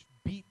 and we're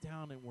beat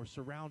down, and we're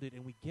surrounded,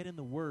 and we get in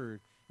the Word,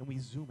 and we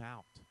zoom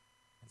out.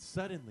 And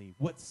suddenly,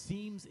 what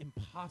seems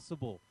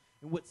impossible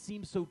and what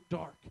seems so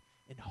dark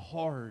and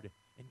hard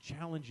and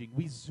challenging,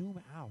 we zoom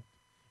out,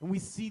 and we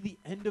see the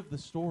end of the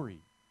story.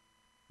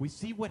 We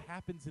see what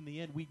happens in the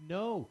end. We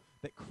know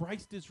that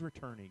Christ is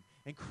returning,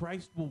 and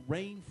Christ will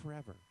reign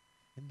forever.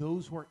 And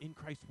those who are in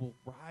Christ will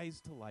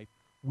rise to life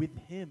with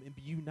him and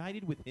be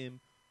united with him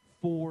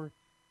forever.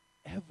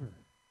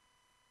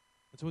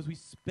 And so as we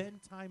spend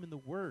time in the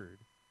Word,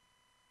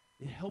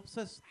 it helps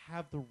us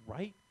have the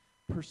right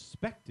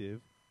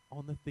perspective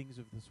on the things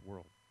of this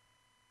world.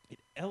 It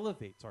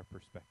elevates our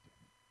perspective.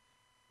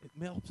 It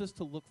helps us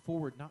to look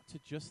forward not to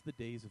just the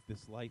days of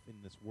this life in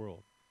this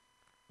world,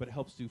 but it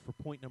helps to, for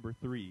point number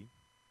 3,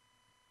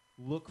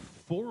 look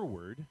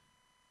forward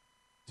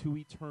to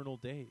eternal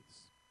days.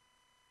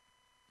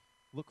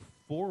 Look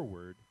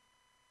forward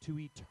to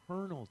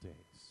eternal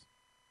days.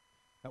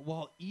 That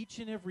while each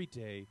and every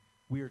day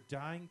we are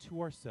dying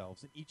to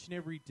ourselves, and each and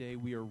every day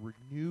we are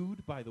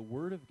renewed by the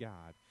Word of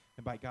God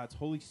and by God's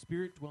Holy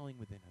Spirit dwelling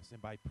within us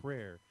and by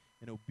prayer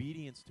and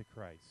obedience to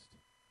Christ,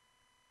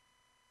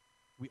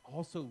 we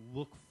also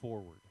look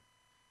forward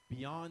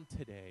beyond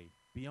today,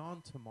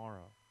 beyond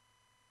tomorrow,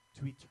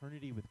 to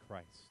eternity with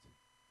Christ.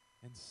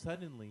 And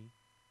suddenly,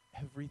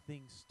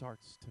 everything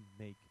starts to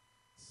make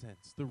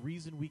sense. The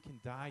reason we can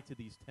die to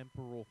these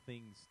temporal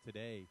things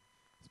today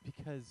is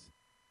because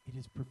it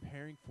is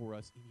preparing for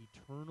us an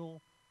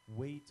eternal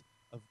weight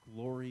of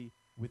glory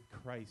with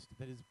Christ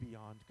that is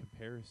beyond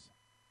comparison.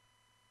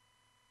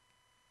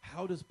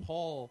 How does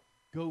Paul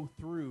go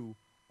through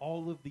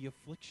all of the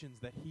afflictions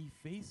that he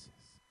faces?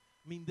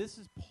 I mean, this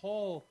is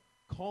Paul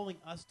calling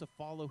us to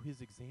follow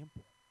his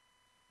example.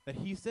 That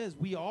he says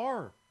we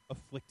are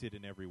afflicted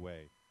in every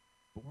way,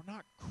 but we're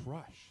not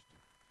crushed.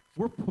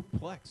 We're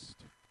perplexed.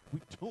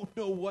 We don't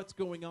know what's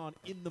going on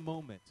in the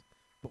moment,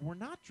 but we're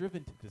not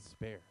driven to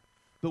despair.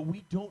 Though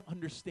we don't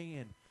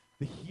understand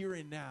the here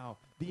and now,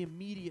 the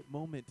immediate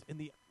moment, and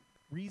the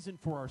reason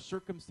for our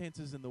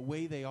circumstances and the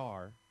way they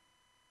are,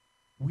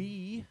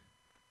 we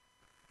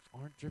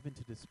aren't driven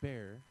to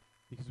despair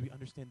because we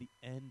understand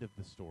the end of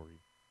the story.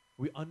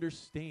 We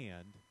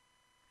understand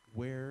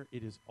where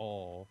it is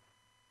all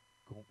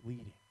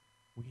leading.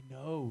 We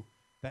know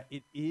that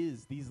it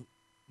is these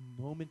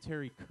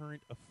momentary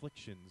current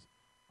afflictions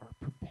are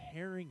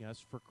preparing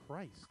us for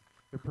Christ.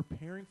 They're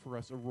preparing for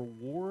us a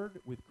reward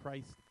with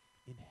Christ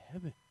in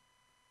heaven.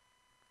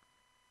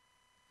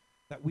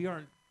 That we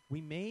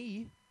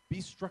may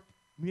be struck,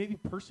 we may be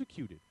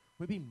persecuted,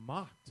 we may be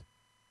mocked.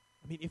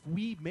 I mean, if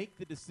we make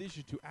the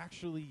decision to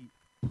actually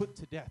put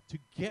to death, to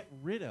get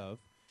rid of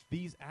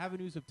these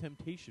avenues of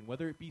temptation,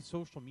 whether it be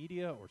social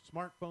media or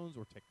smartphones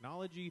or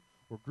technology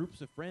or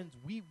groups of friends,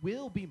 we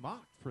will be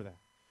mocked for that.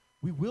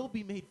 We will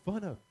be made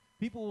fun of.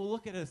 People will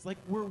look at us like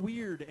we're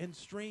weird and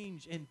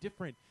strange and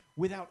different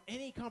without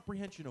any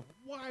comprehension of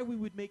why we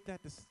would make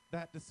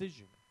that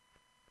decision.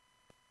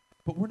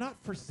 But we're not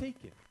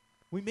forsaken.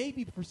 We may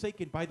be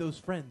forsaken by those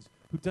friends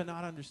who do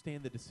not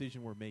understand the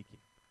decision we're making.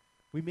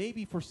 We may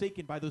be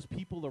forsaken by those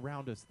people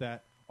around us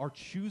that are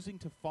choosing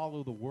to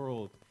follow the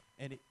world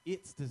and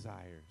its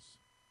desires.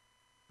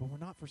 But we're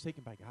not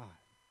forsaken by God.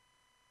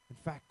 In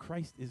fact,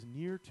 Christ is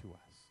near to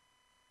us.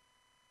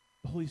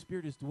 The Holy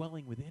Spirit is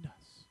dwelling within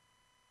us.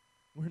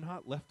 We're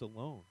not left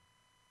alone.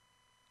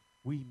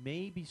 We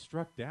may be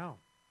struck down.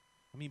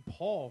 I mean,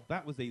 Paul,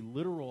 that was a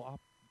literal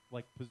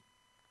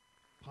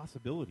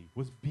possibility,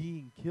 was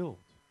being killed.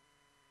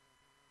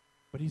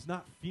 But he's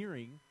not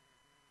fearing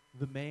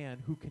the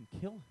man who can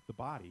kill the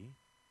body,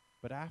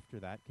 but after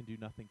that can do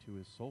nothing to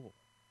his soul.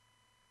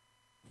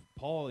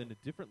 Paul, in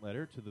a different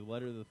letter, to the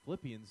letter of the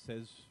Philippians,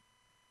 says,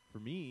 for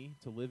me,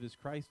 to live is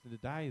Christ and to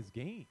die is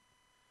gain.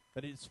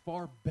 That it is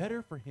far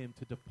better for him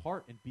to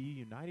depart and be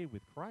united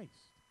with Christ.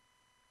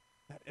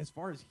 That as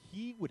far as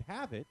he would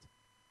have it,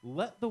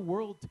 let the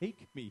world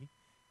take me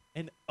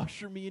and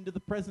usher me into the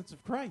presence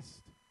of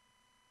Christ.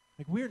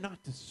 Like, we're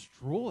not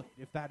destroyed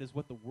if that is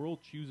what the world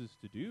chooses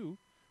to do.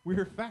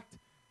 We're, in fact,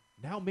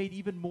 now made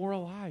even more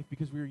alive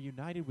because we are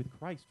united with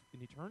Christ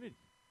in eternity.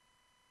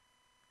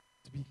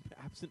 To be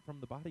absent from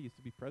the body is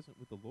to be present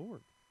with the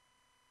Lord.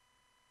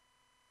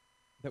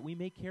 That we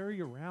may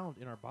carry around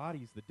in our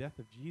bodies the death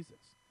of Jesus,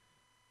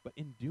 but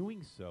in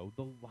doing so,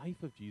 the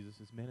life of Jesus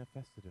is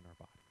manifested in our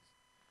bodies.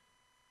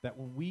 That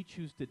when we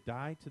choose to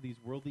die to these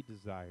worldly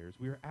desires,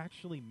 we are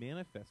actually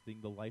manifesting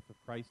the life of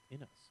Christ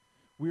in us.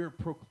 We are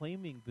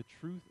proclaiming the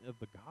truth of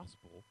the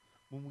gospel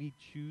when we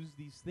choose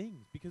these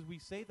things, because we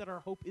say that our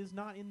hope is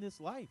not in this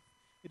life.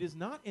 It is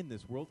not in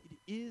this world. It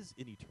is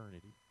in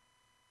eternity.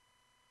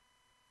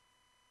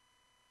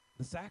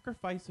 The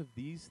sacrifice of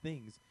these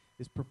things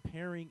is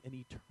preparing an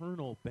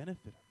eternal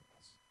benefit of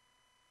us.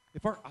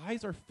 If our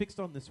eyes are fixed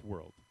on this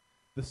world,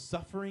 the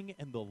suffering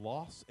and the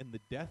loss and the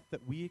death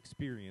that we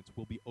experience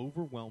will be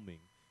overwhelming,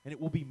 and it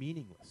will be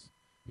meaningless.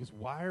 Because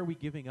why are we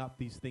giving up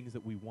these things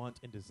that we want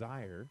and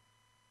desire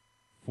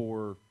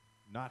for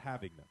not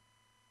having them?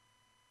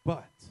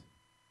 But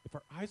if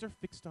our eyes are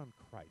fixed on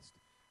Christ,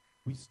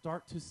 we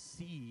start to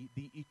see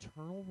the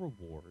eternal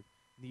reward,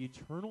 the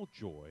eternal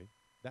joy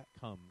that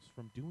comes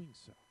from doing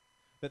so.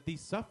 That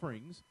these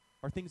sufferings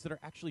are things that are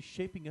actually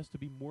shaping us to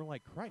be more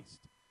like Christ.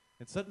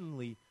 And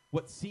suddenly,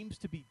 what seems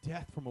to be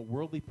death from a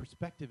worldly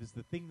perspective is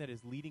the thing that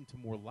is leading to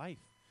more life,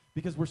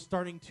 because we're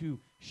starting to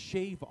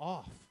shave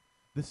off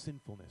the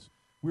sinfulness.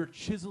 We're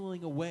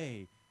chiseling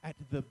away at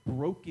the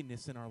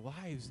brokenness in our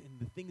lives and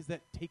the things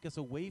that take us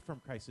away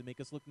from Christ and make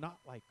us look not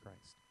like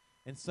Christ,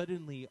 and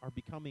suddenly are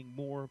becoming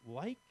more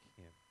like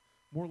him,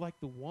 more like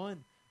the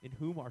one in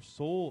whom our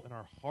soul and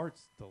our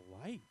hearts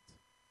delight.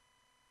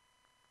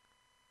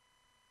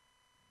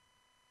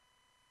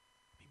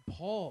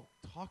 Paul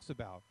talks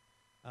about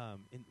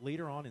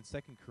later on in 2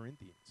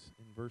 Corinthians,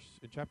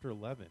 in chapter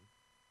 11,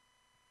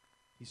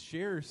 he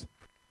shares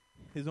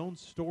his own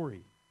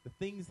story, the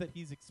things that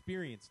he's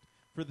experienced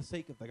for the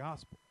sake of the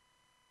gospel.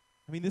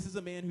 I mean, this is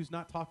a man who's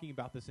not talking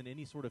about this in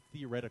any sort of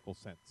theoretical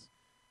sense.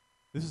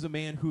 This is a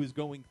man who is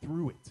going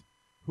through it,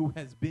 who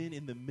has been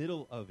in the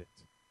middle of it.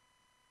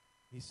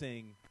 He's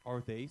saying,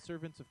 are they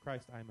servants of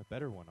Christ? I am a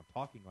better one. I'm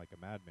talking like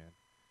a madman,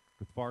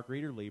 with far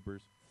greater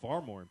labors,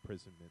 far more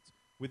imprisonments,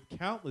 with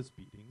countless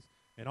beatings,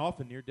 and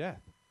often near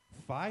death.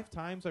 5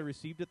 times I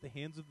received at the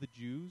hands of the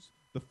Jews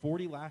the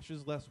 40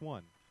 lashes less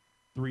one.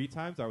 3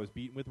 times I was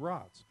beaten with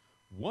rods.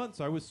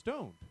 Once I was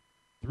stoned.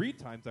 3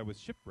 times I was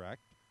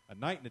shipwrecked. A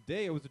night and a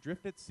day I was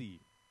adrift at sea,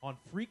 on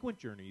frequent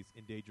journeys,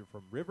 in danger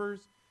from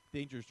rivers,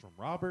 dangers from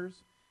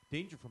robbers,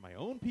 danger from my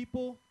own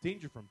people,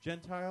 danger from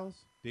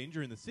Gentiles,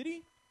 danger in the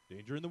city,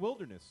 danger in the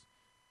wilderness,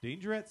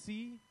 danger at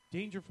sea,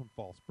 danger from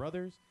false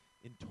brothers,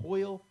 in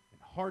toil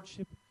and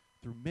hardship,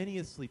 through many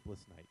a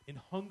sleepless night, in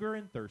hunger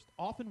and thirst,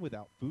 often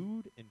without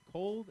food and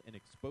cold and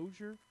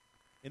exposure.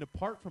 And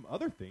apart from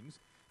other things,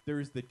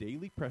 there is the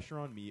daily pressure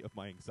on me of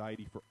my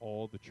anxiety for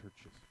all the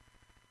churches.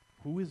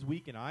 Who is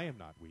weak and I am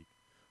not weak?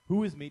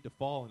 Who is made to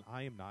fall and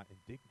I am not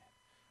indignant?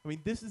 I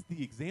mean, this is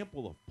the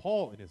example of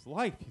Paul in his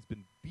life. He's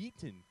been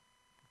beaten.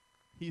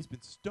 He's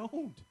been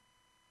stoned.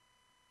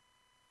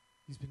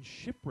 He's been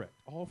shipwrecked,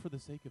 all for the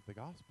sake of the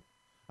gospel.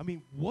 I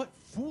mean, what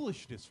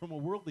foolishness from a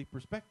worldly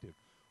perspective.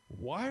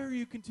 Why are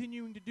you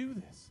continuing to do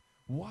this?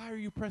 Why are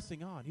you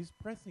pressing on? He's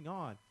pressing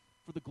on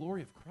for the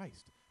glory of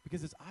Christ,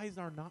 because his eyes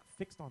are not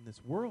fixed on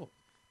this world.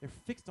 They're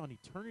fixed on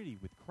eternity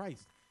with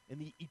Christ and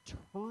the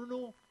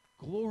eternal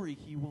glory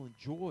he will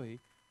enjoy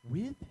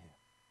with him.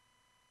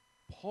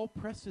 Paul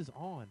presses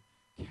on,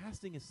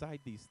 casting aside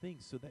these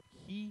things so that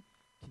he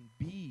can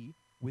be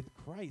with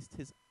Christ.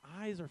 His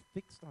eyes are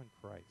fixed on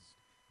Christ.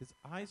 His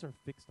eyes are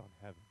fixed on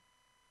heaven.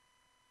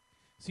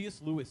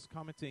 C.S. Lewis,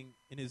 commenting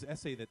in his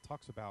essay that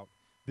talks about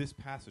this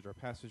passage, our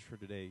passage for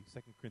today, 2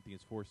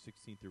 Corinthians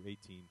 4:16 through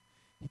 18,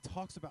 he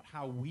talks about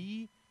how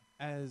we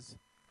as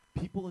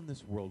people in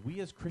this world, we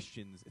as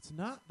Christians, it's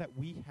not that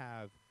we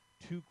have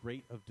too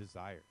great of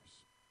desires.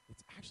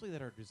 It's actually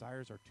that our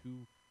desires are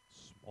too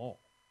small.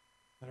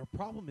 That our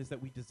problem is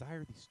that we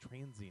desire these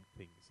transient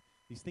things,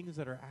 these things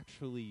that are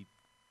actually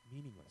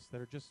meaningless,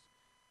 that are just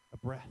a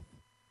breath,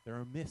 they're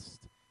a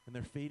mist, and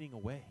they're fading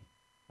away.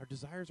 Our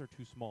desires are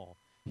too small.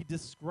 He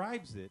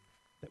describes it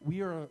that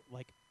we are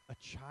like a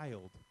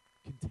child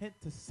content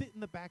to sit in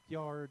the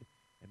backyard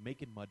and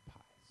making mud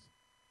pies.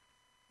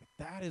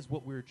 That is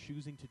what we're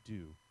choosing to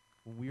do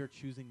when we are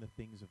choosing the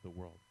things of the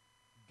world.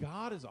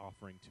 God is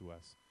offering to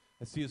us,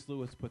 as C.S.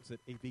 Lewis puts it,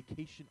 a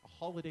vacation, a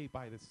holiday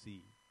by the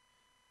sea.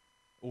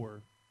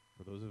 Or,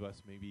 for those of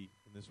us maybe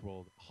in this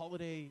world, a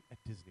holiday at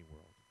Disney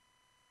World.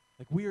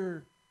 Like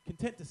we're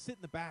content to sit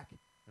in the back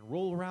and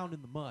roll around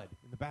in the mud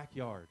in the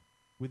backyard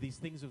with these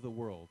things of the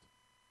world,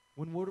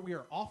 when what we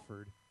are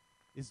offered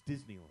is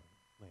Disneyland,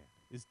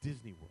 is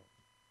Disney World,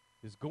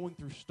 is going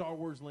through Star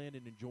Wars land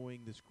and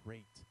enjoying this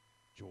great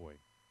joy.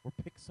 Or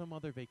pick some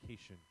other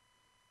vacation,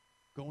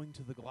 going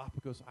to the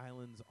Galapagos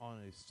Islands on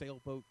a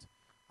sailboat,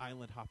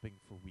 island hopping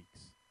for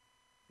weeks,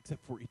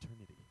 except for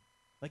eternity.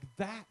 Like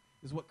that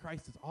is what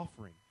Christ is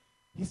offering.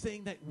 He's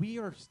saying that we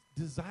are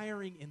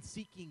desiring and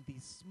seeking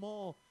these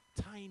small,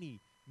 tiny,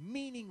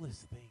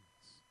 meaningless things,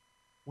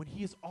 when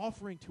he is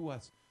offering to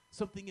us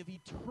something of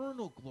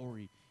eternal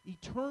glory,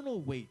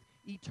 eternal weight,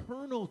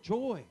 eternal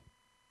joy.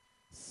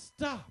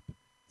 Stop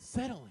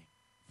settling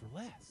for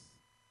less.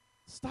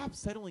 Stop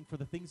settling for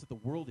the things that the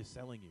world is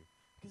selling you,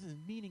 because it's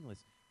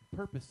meaningless and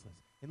purposeless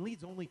and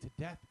leads only to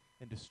death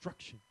and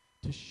destruction,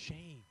 to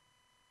shame.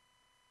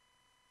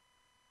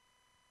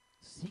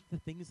 Seek the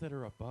things that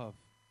are above,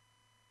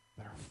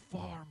 that are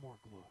far more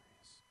glorious.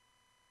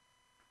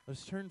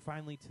 Let's turn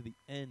finally to the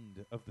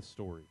end of the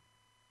story.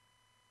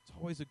 It's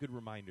always a good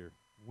reminder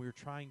when we're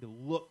trying to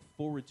look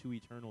forward to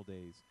eternal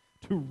days,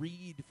 to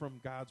read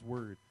from God's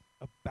word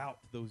about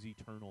those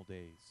eternal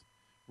days.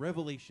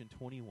 Revelation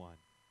 21.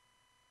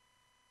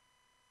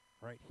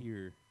 Right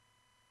here,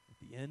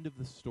 at the end of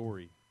the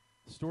story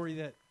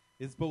that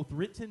is both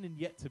written and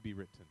yet to be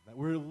written, that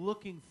we're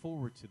looking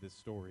forward to this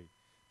story,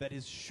 that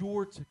is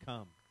sure to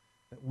come,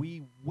 that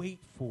we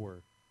wait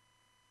for,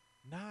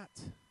 not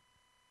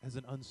as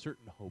an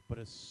uncertain hope, but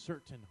a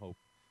certain hope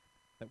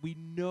that we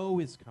know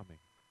is coming.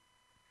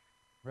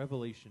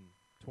 Revelation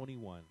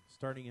 21,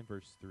 starting in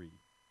verse 3.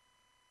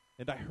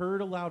 And I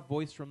heard a loud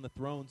voice from the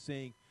throne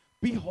saying,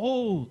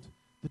 "Behold,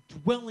 the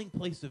dwelling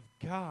place of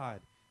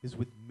God is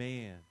with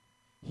man.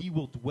 He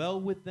will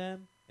dwell with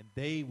them, and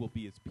they will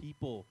be his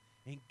people.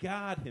 And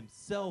God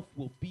himself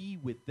will be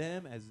with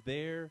them as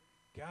their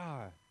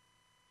God.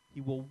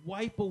 He will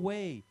wipe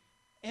away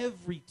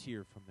every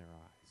tear from their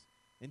eyes,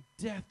 and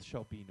death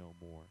shall be no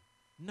more.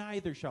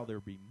 Neither shall there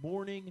be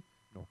mourning,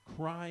 nor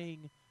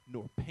crying,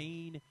 nor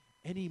pain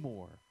any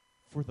more,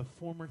 for the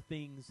former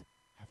things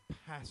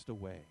have passed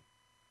away."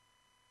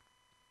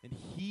 And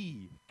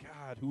he,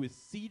 God, who is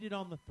seated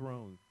on the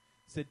throne,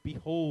 said,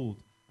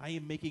 "Behold, I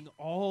am making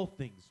all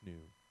things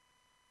new."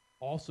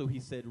 Also he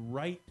said,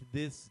 "Write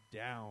this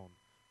down,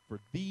 for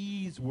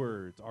these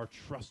words are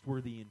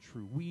trustworthy and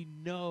true." We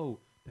know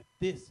that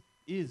this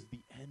is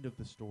the end of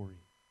the story.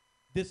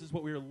 This is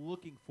what we are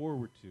looking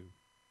forward to.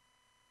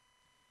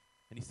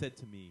 And he said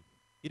to me,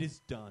 "It is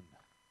done.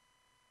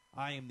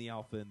 I am the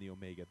Alpha and the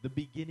Omega, the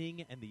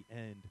beginning and the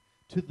end.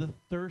 To the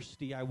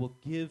thirsty I will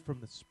give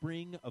from the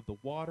spring of the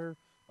water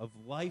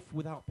of life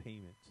without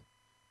payment.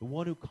 The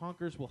one who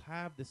conquers will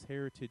have this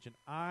heritage, and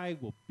I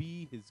will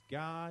be his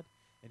God,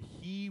 and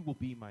he will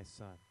be my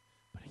son.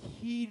 But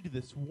heed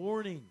this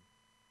warning.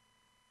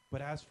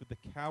 But as for the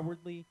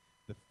cowardly,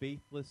 the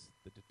faithless,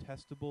 the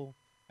detestable,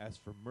 as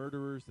for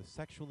murderers, the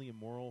sexually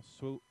immoral,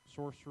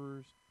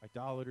 sorcerers,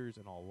 idolaters,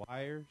 and all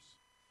liars,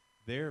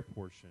 their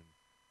portion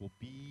will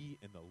be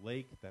in the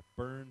lake that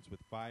burns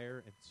with fire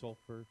and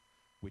sulfur,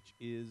 which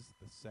is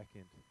the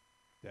second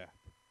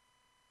death."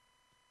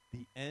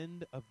 The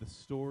end of the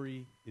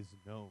story is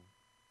known.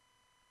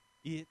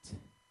 It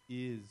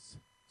is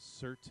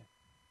certain.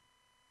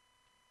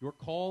 Your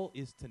call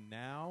is to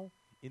now,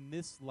 in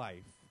this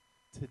life,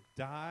 to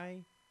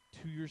die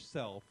to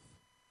yourself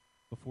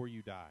before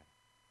you die.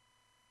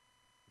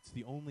 It's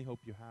the only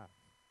hope you have.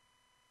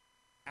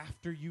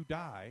 After you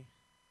die,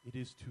 it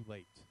is too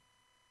late.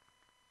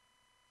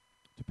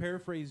 To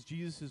paraphrase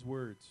Jesus'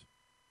 words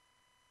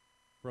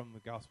from the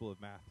Gospel of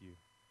Matthew,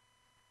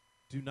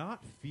 do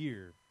not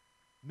fear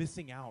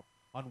missing out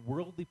on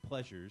worldly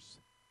pleasures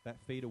that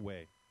fade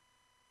away.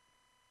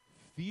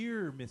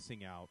 Fear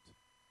missing out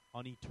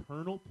on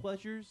eternal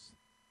pleasures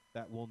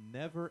that will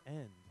never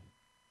end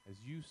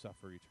as you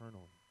suffer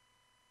eternally.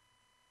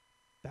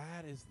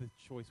 That is the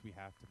choice we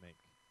have to make.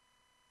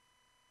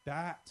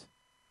 That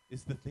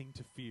is the thing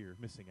to fear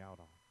missing out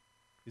on,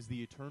 is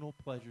the eternal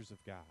pleasures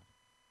of God.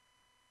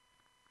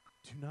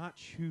 Do not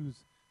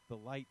choose the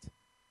light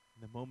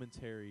and the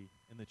momentary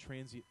and the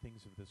transient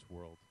things of this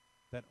world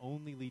that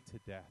only lead to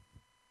death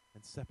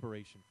and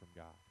separation from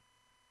God.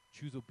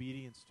 Choose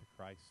obedience to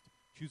Christ.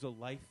 Choose a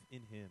life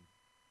in him.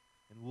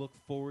 And look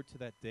forward to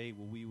that day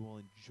where we will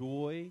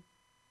enjoy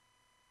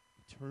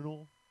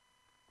eternal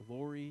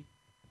glory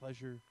and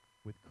pleasure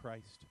with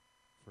Christ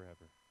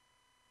forever.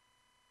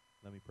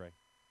 Let me pray.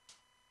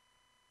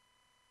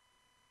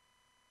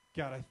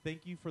 God, I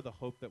thank you for the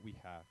hope that we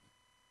have.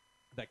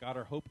 That, God,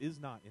 our hope is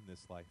not in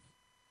this life.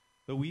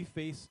 Though we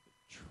face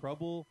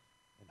trouble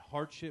and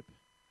hardship,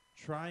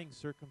 trying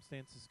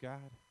circumstances,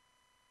 God,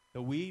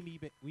 though we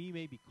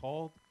may be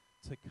called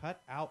to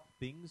cut out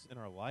things in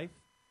our life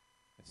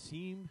that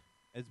seem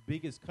as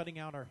big as cutting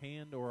out our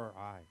hand or our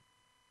eye.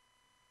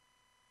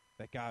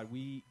 That, God,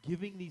 we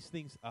giving these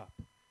things up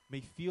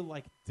may feel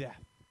like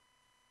death,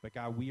 but,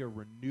 God, we are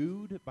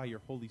renewed by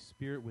your Holy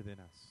Spirit within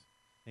us.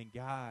 And,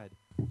 God,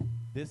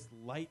 this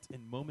light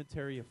and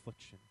momentary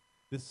affliction,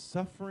 this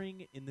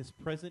suffering in this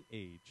present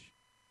age,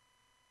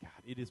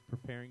 God, it is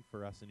preparing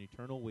for us an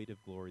eternal weight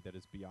of glory that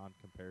is beyond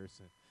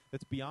comparison,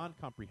 that's beyond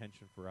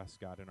comprehension for us,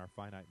 God, in our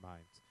finite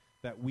minds,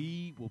 that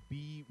we will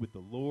be with the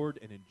Lord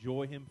and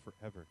enjoy him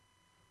forever.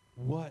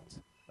 What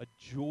a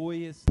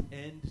joyous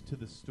end to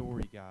the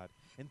story, God.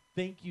 And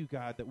thank you,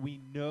 God, that we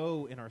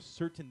know and are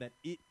certain that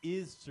it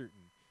is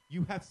certain.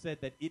 You have said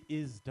that it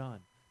is done,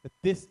 that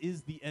this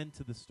is the end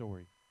to the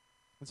story.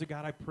 And so,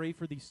 God, I pray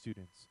for these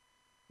students,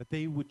 that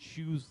they would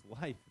choose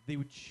life. They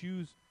would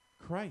choose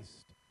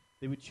Christ.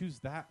 They would choose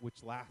that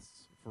which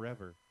lasts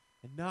forever,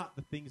 and not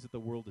the things that the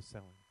world is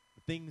selling,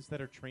 the things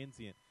that are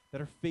transient,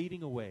 that are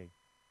fading away,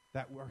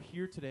 that are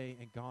here today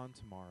and gone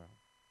tomorrow.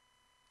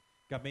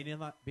 God, may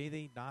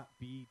they not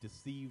be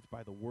deceived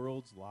by the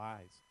world's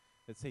lies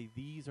that say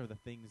these are the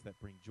things that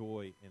bring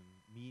joy and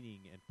meaning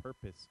and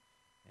purpose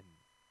and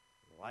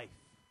life.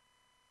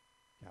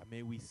 God,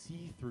 may we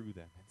see through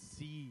them and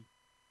see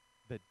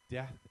the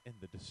death and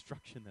the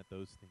destruction that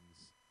those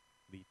things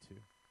lead to.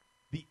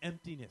 The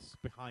emptiness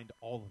behind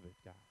all of it,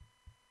 God.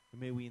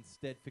 And may we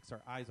instead fix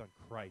our eyes on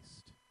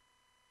Christ.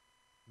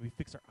 May we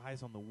fix our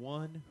eyes on the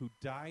one who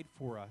died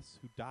for us,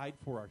 who died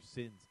for our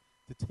sins,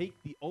 to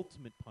take the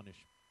ultimate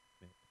punishment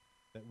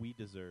that we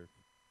deserve,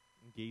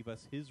 and gave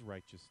us his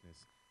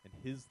righteousness and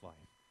his life,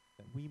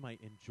 that we might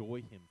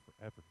enjoy him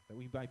forever, that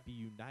we might be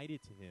united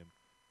to him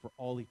for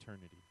all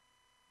eternity.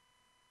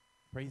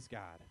 Praise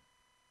God,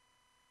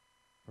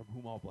 from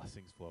whom all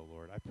blessings flow,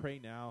 Lord. I pray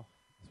now,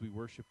 as we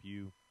worship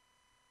you,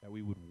 that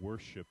we would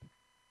worship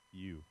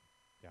you,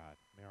 God.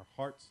 May our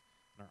hearts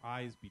and our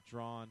eyes be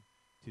drawn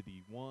to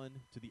the one,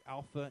 to the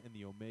Alpha and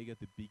the Omega,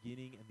 the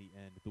beginning and the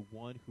end, the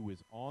one who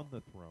is on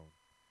the throne,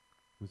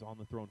 who is on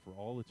the throne for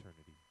all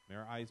eternity. May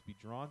our eyes be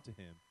drawn to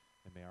him,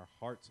 and may our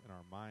hearts and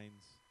our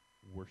minds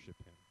worship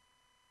him.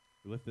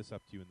 We lift this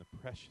up to you in the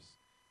precious,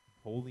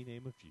 holy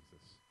name of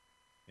Jesus.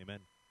 Amen.